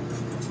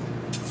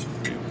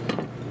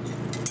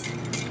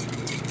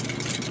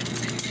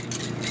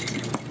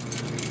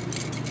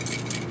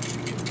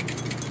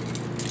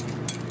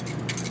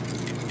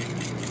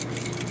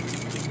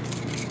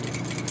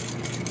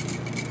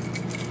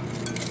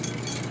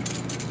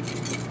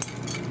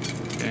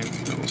 Okay,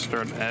 then we'll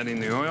start adding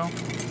the oil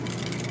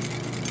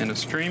in a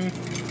stream.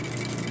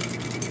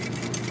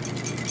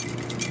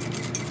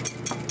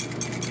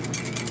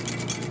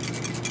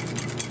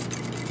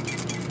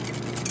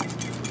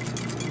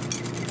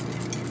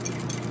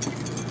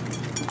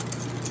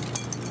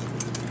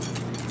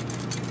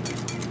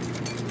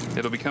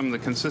 It'll become the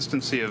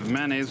consistency of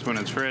mayonnaise when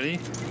it's ready.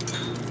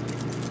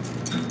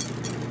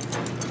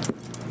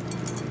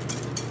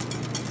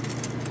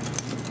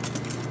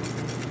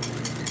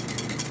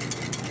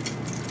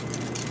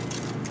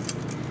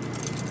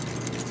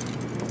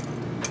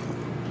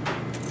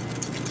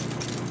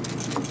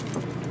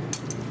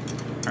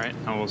 All right,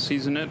 now we'll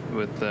season it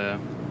with a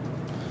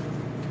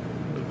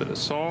little bit of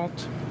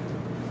salt,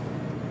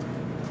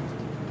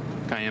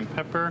 cayenne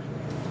pepper,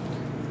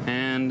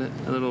 and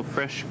a little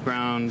fresh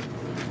ground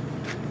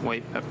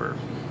white pepper.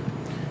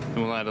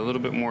 And we'll add a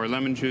little bit more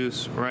lemon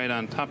juice right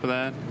on top of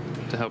that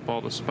to help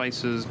all the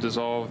spices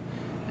dissolve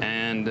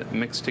and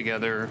mix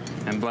together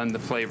and blend the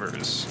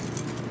flavors.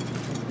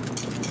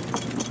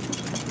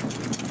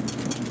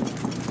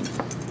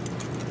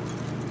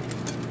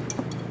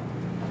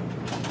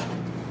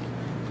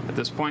 At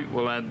this point,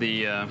 we'll add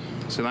the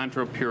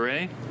cilantro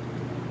puree.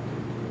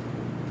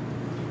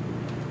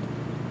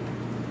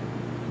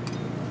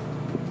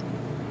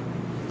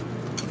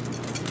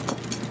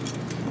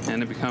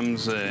 And it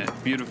becomes a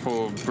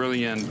beautiful,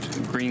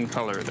 brilliant green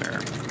color there.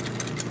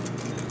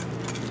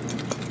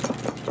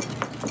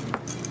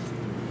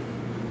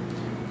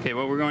 Okay,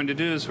 what we're going to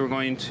do is we're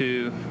going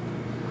to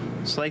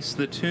slice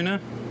the tuna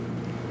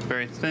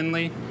very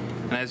thinly,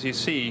 and as you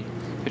see,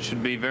 it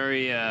should be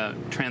very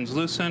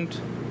translucent,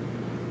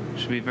 it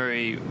should be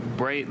very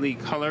brightly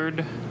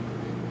colored,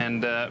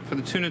 and for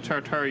the tuna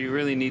tartare you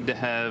really need to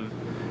have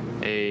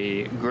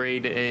a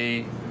grade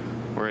A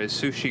or a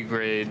sushi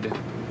grade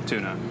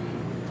tuna.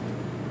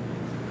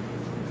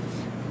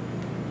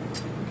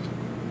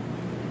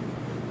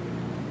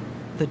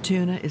 The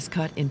tuna is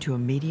cut into a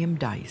medium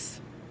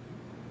dice.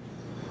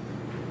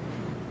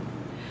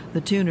 The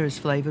tuna is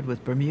flavored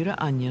with Bermuda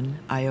onion,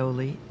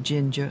 aioli,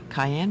 ginger,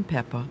 cayenne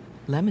pepper,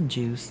 lemon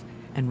juice,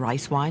 and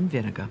rice wine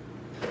vinegar.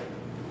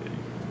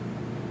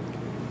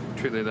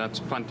 Truly, that's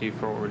plenty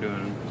for what we're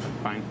doing.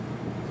 Fine.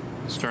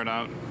 Start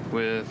out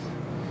with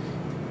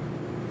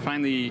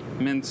finely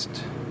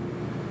minced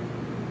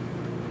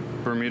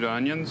Bermuda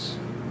onions.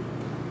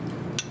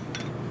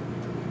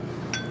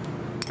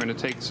 We're going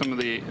to take some of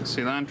the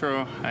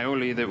cilantro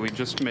aioli that we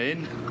just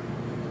made.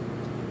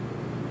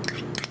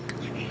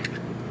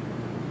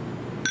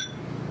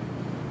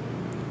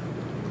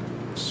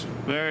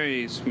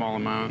 very small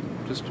amount,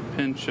 just a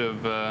pinch of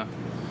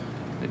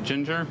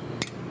ginger,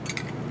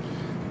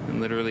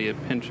 and literally a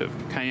pinch of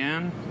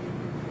cayenne,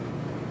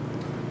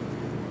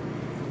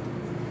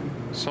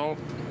 salt,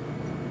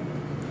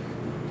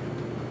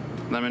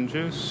 lemon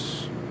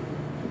juice,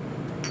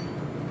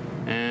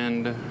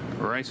 and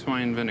rice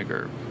wine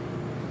vinegar.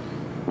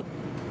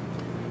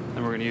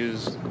 Then we're going to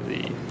use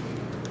the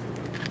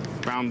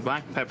ground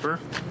black pepper,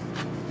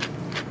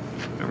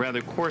 a rather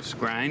coarse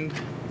grind,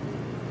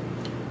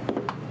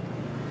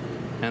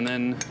 and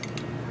then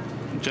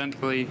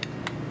gently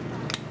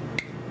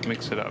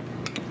mix it up.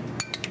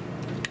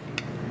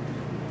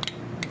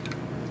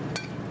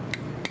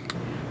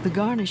 The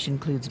garnish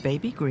includes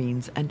baby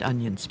greens and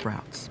onion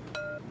sprouts.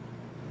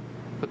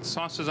 Put the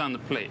sauces on the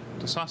plate.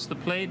 To sauce the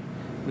plate,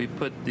 we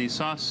put the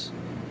sauce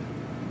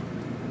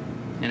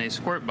in a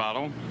squirt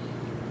bottle.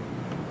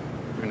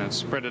 We're going to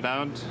spread it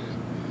out.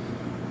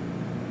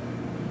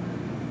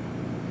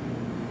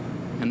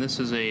 And this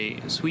is a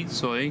sweet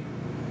soy.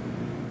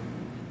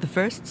 The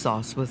first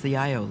sauce was the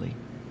aioli.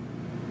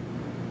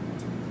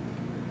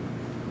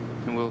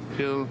 And we'll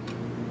fill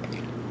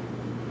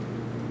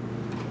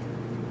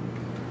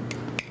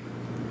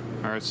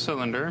our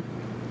cylinder.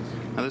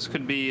 Now this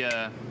could be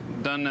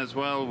done as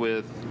well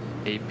with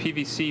a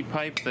PVC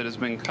pipe that has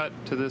been cut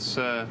to this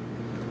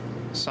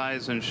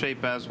size and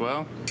shape as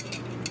well.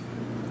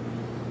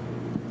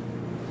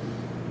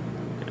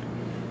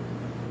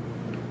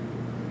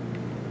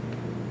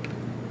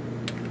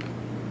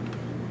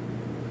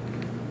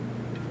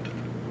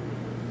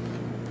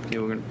 Okay,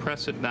 we're going to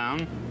press it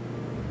down.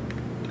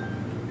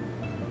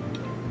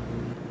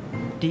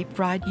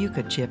 Deep-fried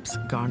yucca chips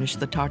garnish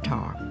the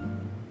tartare.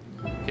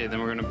 Okay, then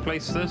we're going to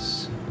place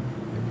this,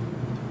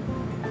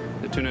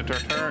 the tuna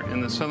tartare,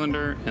 in the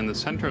cylinder in the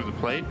center of the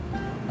plate.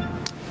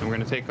 And we're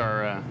going to take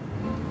our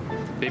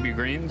baby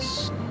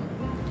greens,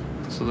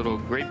 it's a little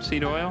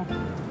grapeseed oil,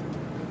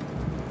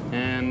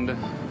 and a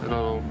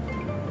little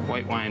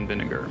white wine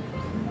vinegar.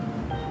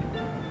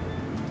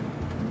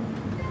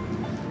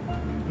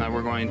 Now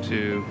we're going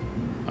to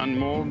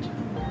unmold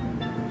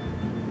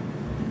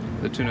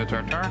the tuna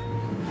tartare.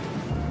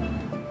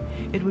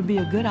 It would be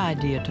a good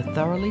idea to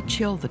thoroughly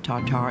chill the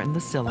tartare in the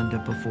cylinder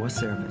before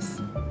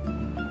service.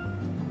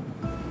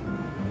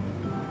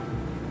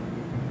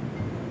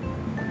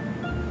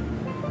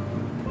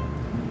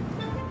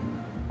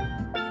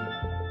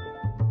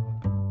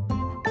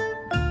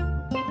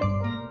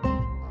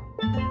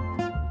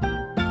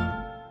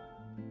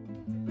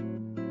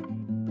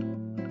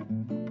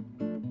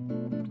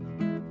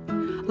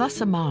 La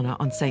Semana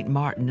on St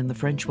Maarten in the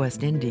French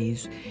West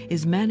Indies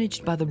is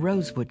managed by the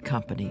Rosewood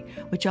Company,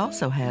 which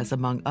also has,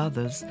 among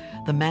others,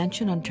 the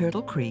mansion on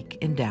Turtle Creek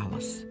in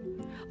Dallas.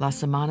 La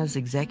Semana's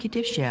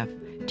executive chef,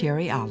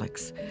 Terry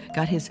Alex,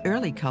 got his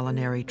early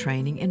culinary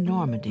training in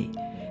Normandy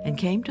and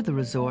came to the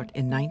resort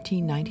in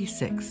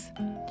 1996.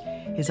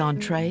 His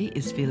entree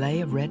is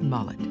filet of red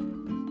mullet.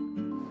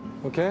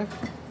 Okay,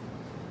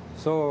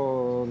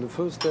 so the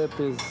first step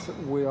is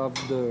we have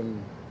the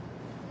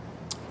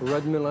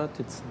red mullet.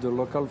 It's the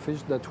local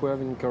fish that we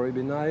have in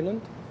Caribbean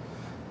island.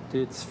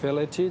 It's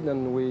filleted,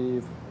 and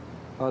we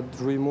had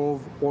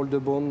remove all the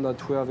bone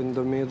that we have in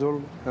the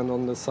middle and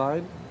on the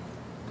side.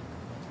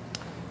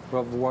 We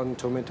have 1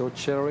 tomato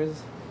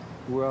cherries.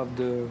 We have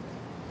the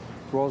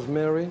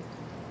rosemary.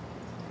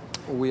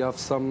 We have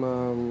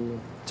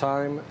some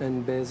thyme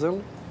and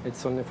basil.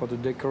 It's only for the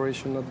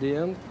decoration at the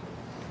end.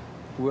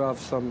 We have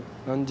some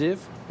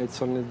endive.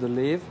 It's only the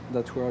leaf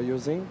that we are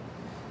using.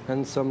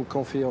 And some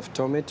confit of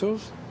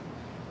tomatoes,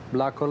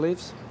 black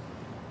olives,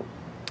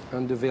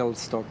 and the veal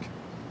stock.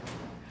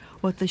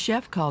 What the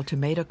chef called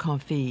tomato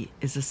confit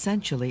is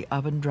essentially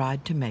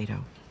oven-dried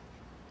tomato.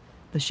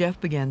 The chef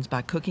begins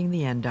by cooking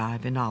the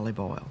endive in olive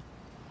oil.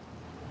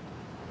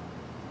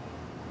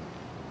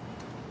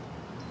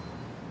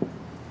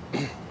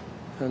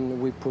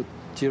 And we put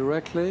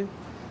directly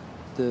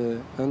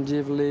the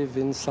endive leaf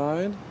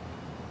inside.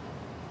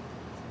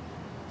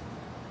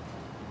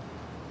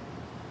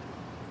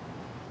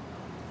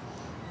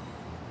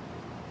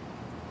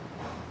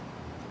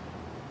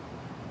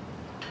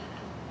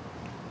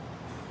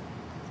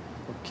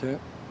 Okay.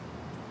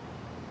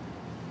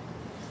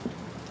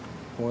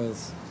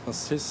 With a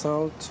sea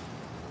salt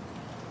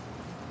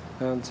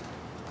and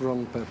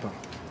ground pepper.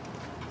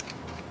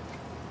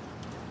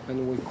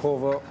 And we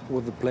cover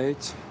with the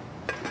plate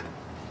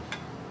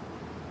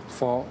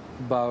for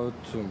about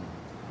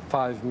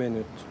 5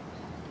 minutes.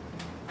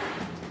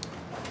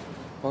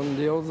 On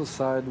the other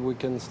side, we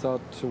can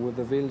start with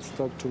the veal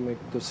stock to make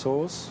the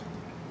sauce.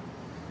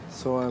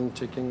 So I'm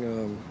taking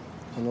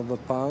another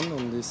pan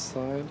on this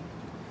side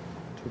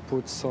to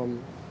put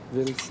some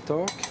veal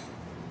stock.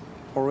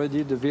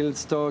 Already the veal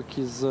stock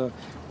is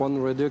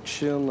one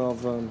reduction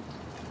of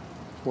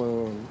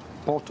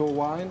Porto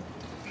wine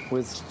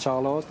with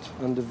shallot,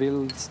 and the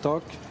veal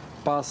stock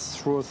passed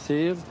through a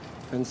sieve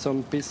and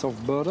some piece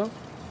of butter.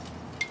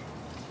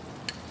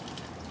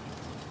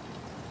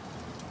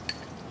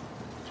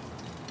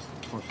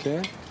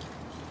 Okay.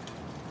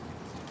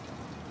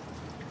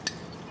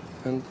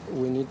 and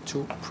we need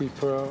to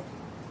prepare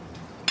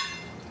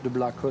the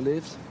black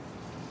olives.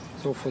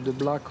 So for the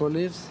black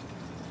olives,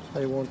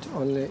 I want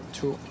only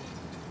to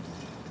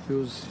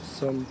use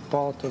some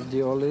part of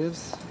the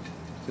olives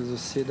with the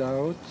seed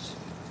out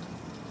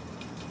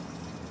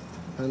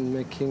and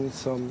making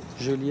some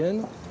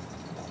julienne.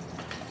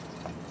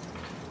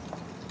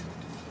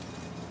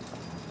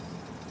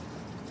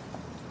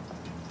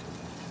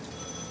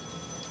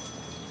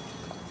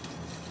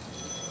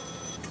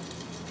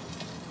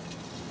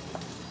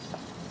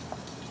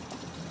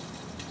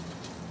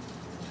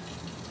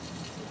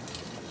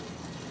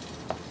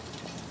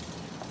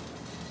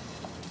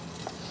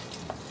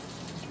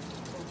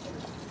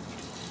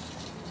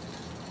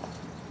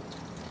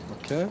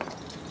 Okay.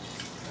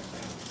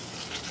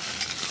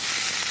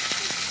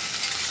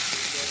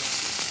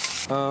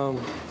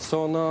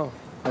 So now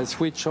I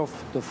switch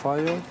off the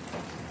fire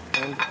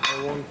and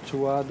I want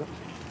to add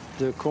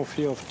the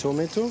confit of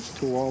tomatoes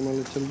to warm a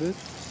little bit.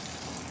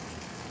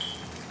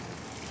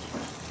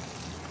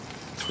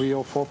 3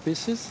 or 4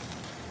 pieces.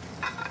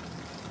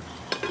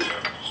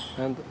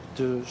 And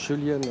the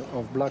julienne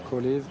of black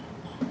olive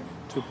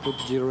to put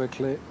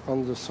directly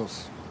on the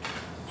sauce.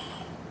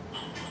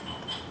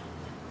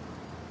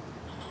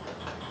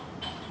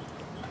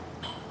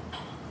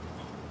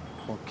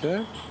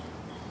 Okay.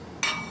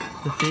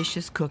 The fish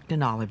is cooked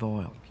in olive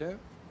oil. Okay.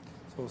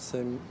 So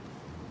same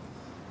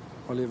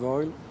olive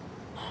oil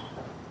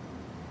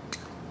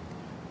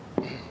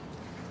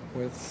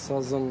with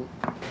season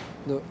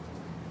the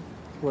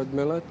red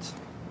millet,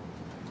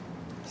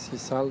 sea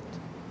salt,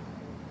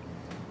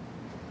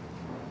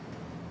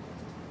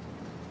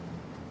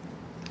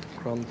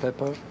 ground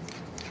pepper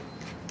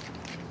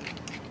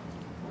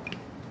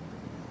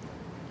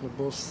on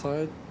both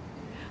sides.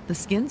 The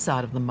skin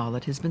side of the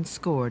mullet has been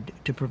scored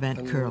to prevent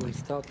And curling. we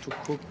start to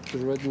cook the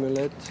red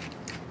millet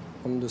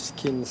on the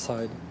skin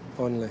side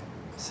only.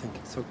 I think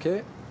it's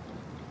okay.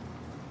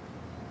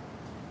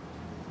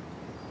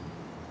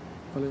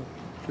 Allez,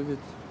 plus vite.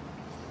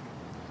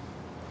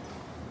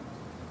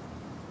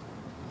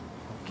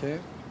 Okay.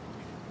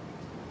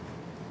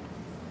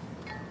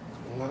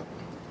 Là.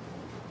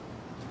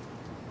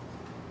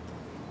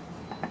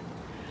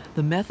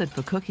 The method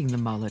for cooking the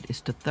mullet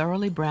is to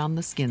thoroughly brown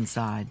the skin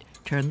side,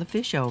 turn the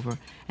fish over,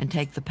 and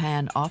take the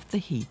pan off the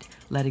heat,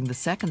 letting the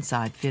second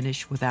side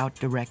finish without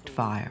direct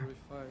fire.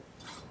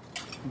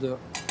 The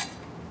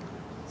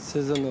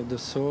season of the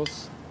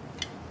sauce.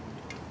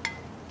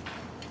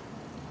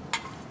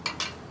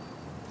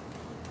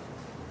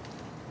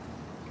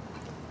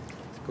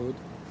 It's good.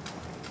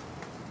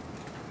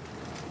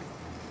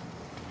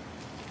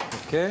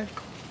 Okay.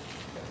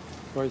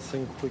 I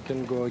think we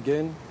can go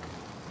again.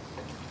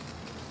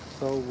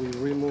 So we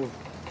remove.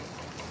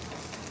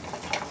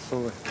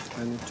 So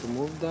I need to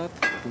move that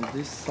on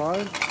this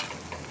side.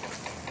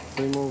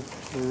 Remove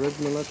the red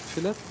millet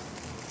fillet.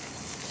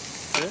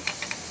 Okay.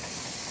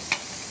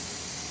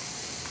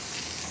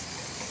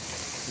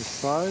 This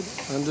side.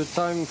 And the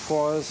time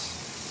for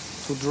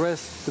us to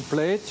dress the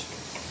plate,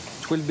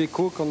 it will be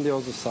cooked on the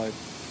other side.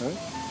 Okay.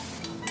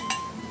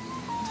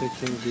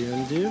 Taking the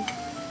endive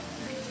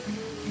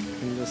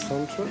in the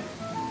center.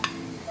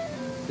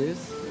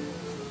 This.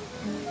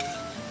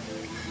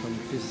 Some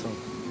piece of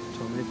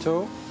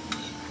tomato.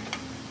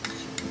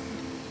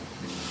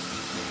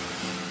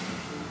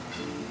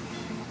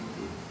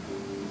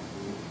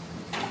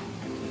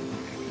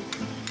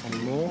 And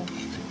more.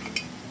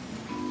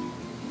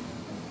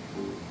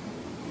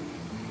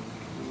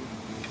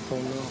 So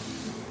now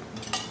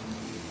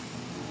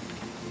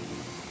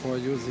we're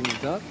using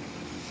that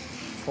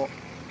for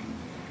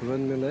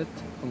red millet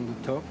on the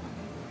top.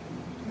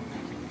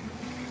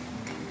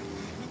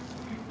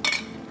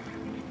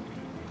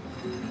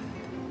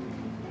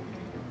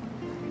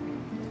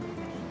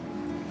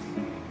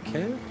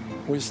 Okay,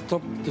 we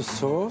stop the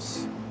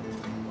sauce.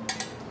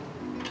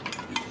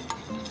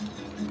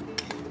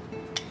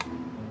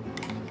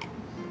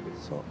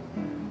 So,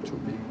 to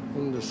be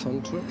in the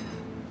center.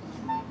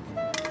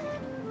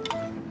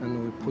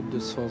 And we put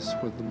the sauce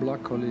with the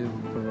black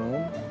olive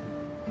around.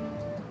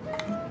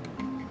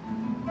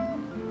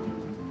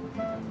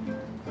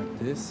 Like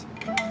this,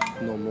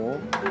 no more.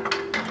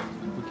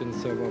 We can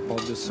serve up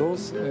all the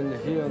sauce. And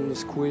here on the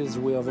squeeze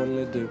we have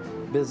only the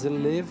basil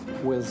leaf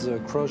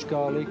with crushed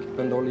garlic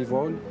and olive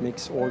oil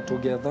mixed all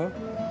together.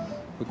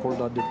 We call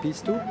that the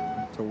pesto.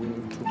 So we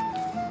will put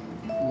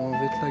more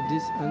of it like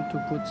this and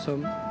to put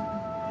some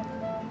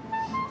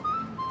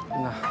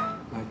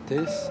like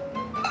this.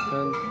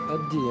 And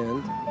at the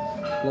end,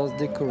 last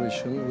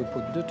decoration, we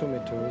put the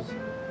tomatoes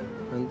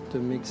and the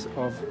mix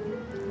of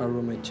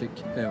aromatic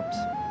herbs.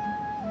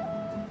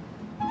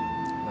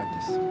 Like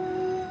this.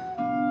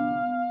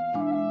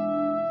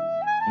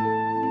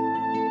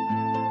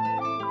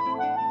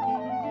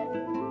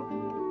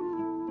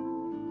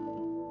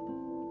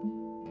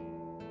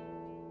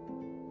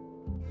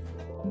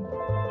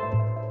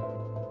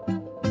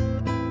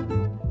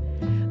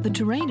 The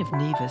terrain of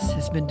Nevis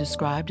has been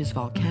described as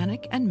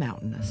volcanic and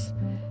mountainous.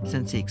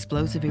 Since the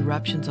explosive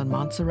eruptions on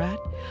Montserrat,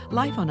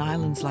 life on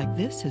islands like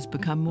this has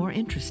become more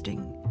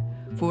interesting.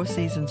 Four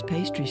Seasons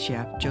pastry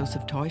chef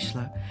Joseph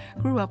Teuchler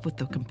grew up with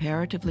the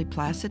comparatively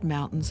placid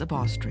mountains of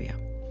Austria.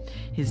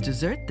 His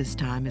dessert this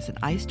time is an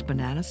iced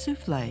banana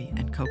souffle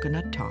and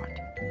coconut tart.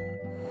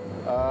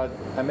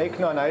 I make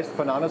now an iced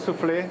banana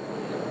souffle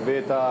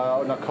with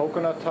a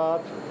coconut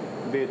tart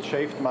with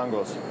shaved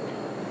mangoes.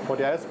 For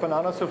the iced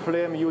banana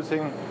souffle, I'm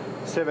using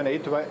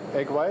 8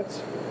 egg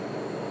whites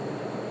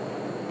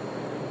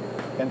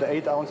and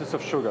 8 ounces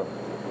of sugar.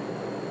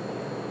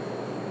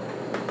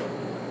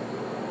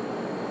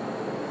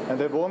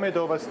 And I warm it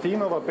over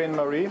steam over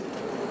bain-marie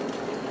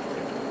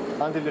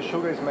until the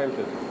sugar is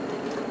melted.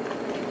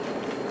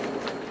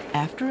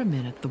 After a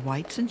minute, the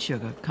whites and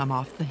sugar come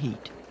off the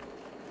heat.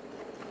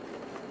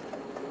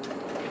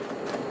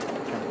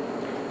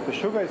 The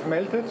sugar is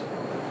melted.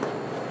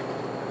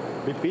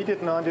 We beat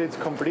it now until it's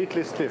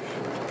completely stiff.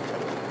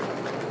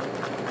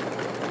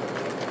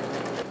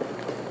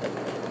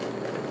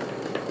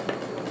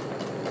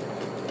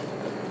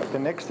 The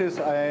next is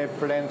I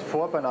blend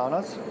 4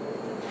 bananas.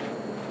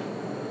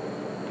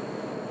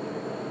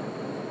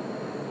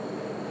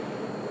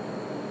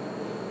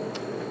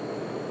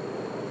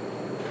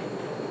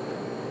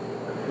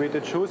 With the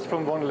juice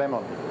from 1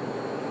 lemon.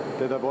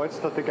 That avoids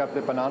that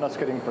the bananas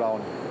getting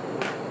brown.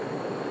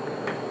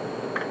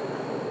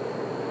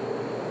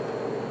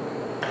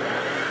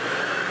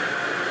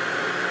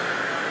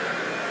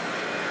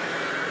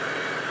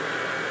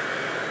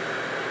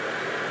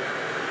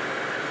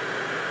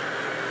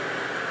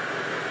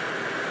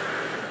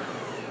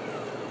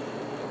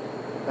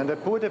 And I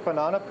pour the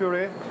banana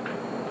puree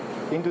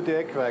into the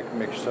egg white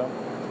mixture.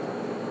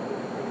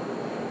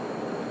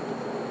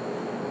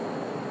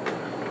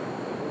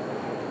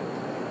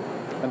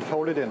 And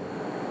fold it in.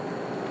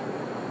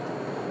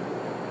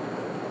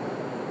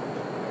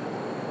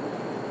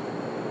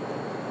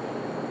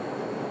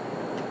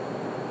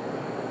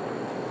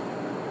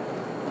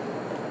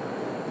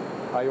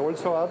 I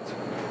also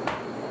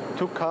add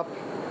 2 cups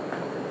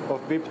of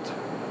whipped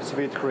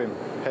sweet cream,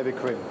 heavy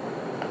cream.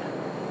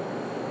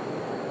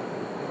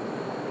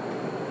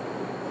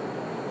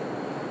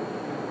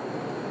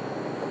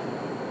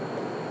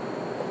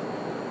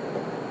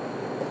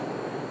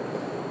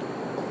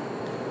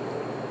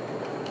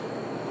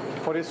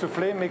 For the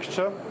souffle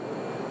mixture,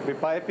 we're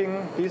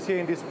piping this here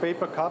in these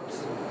paper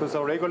cups. Those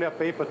are regular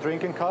paper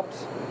drinking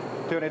cups.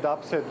 Turn it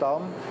upside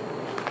down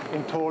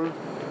in tall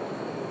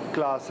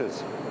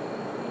glasses.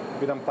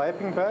 With a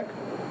piping bag.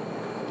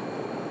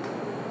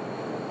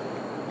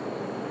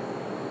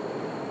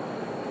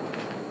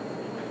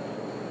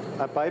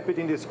 I pipe it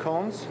in these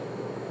cones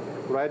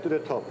right to the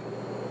top.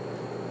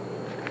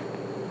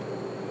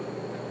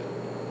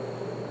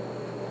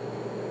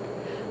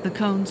 The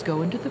cones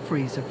go into the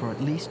freezer for at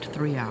least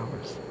 3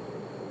 hours.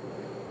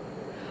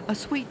 A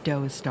sweet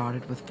dough is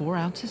started with 4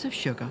 ounces of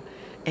sugar,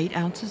 8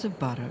 ounces of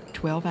butter,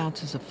 12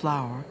 ounces of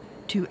flour,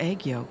 2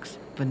 egg yolks,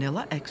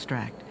 vanilla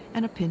extract,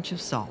 and a pinch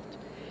of salt.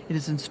 It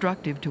is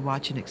instructive to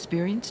watch an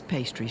experienced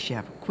pastry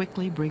chef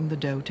quickly bring the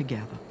dough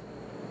together.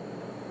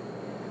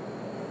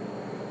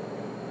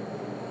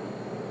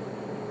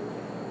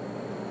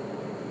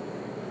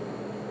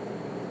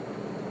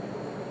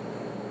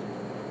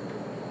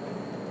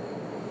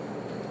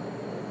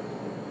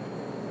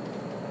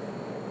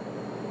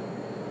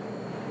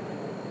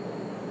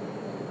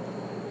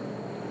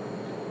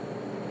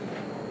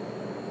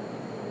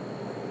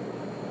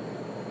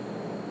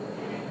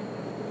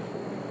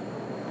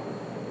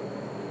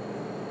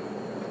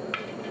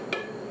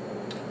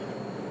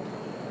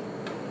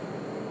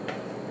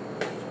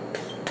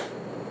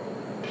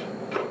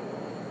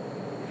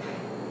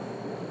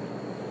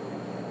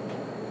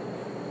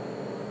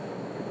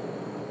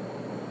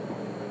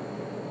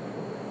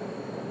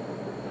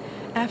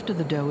 After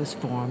the dough is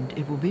formed,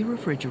 it will be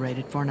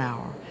refrigerated for an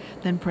hour,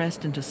 then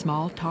pressed into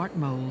small tart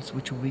molds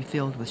which will be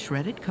filled with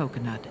shredded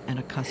coconut and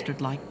a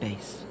custard-like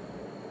base.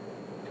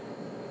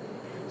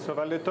 So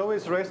while the dough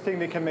is resting,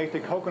 we can make the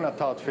coconut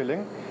tart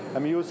filling.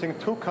 I'm using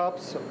 2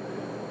 cups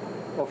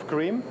of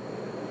cream,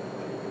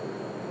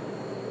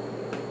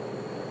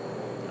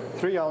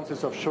 3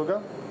 ounces of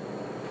sugar,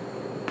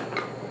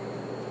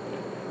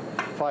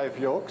 5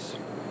 yolks,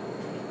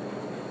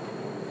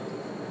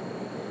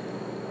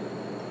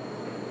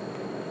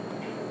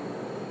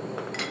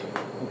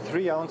 and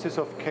 3 ounces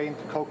of canned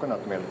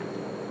coconut milk.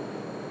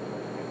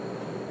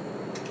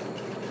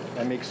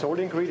 I mix all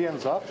the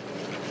ingredients up.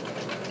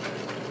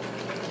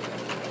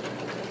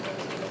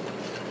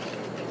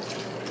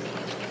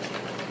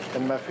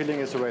 And my filling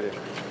is ready.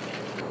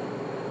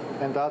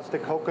 And that's the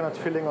coconut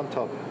filling on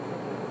top.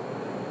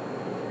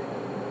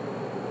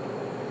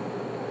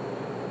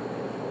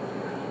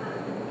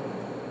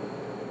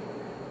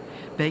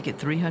 Bake at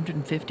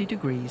 350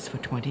 degrees for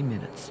 20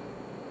 minutes.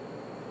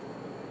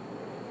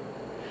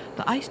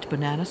 The iced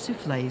banana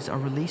soufflés are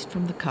released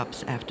from the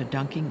cups after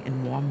dunking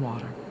in warm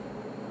water.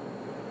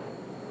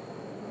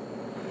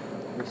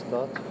 We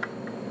start.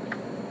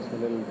 It's a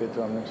little bit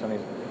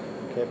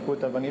okay,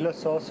 put a vanilla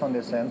sauce on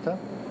the center.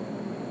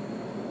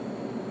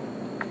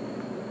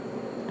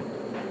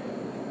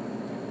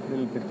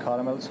 little bit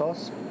caramel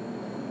sauce.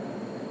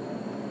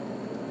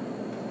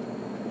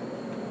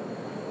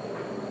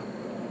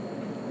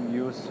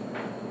 Use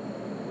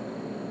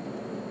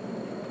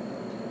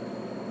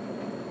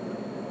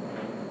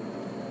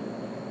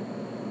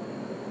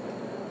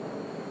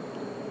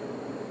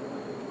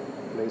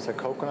place a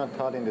coconut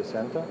tart in the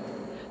center.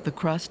 The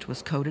crust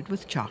was coated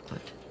with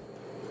chocolate.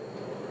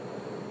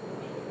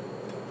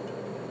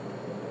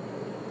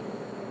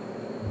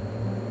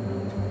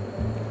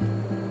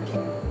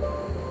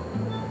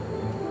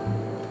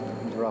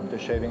 Rub the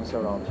shavings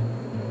around.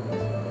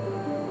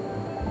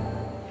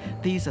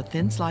 These are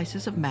thin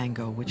slices of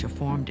mango which are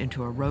formed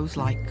into a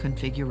rose-like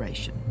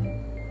configuration.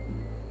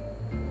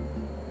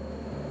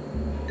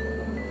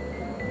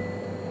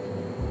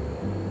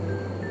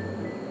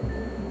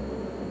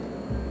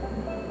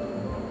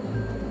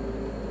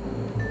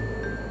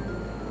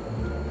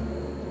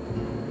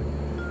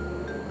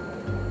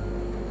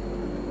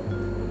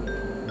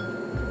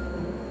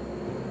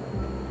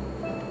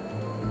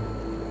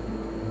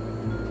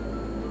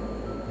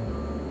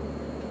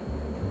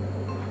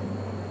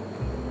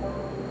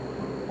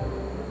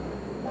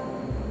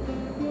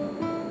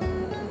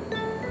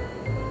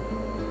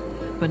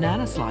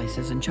 Banana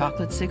slices and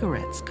chocolate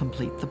cigarettes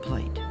complete the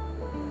plate.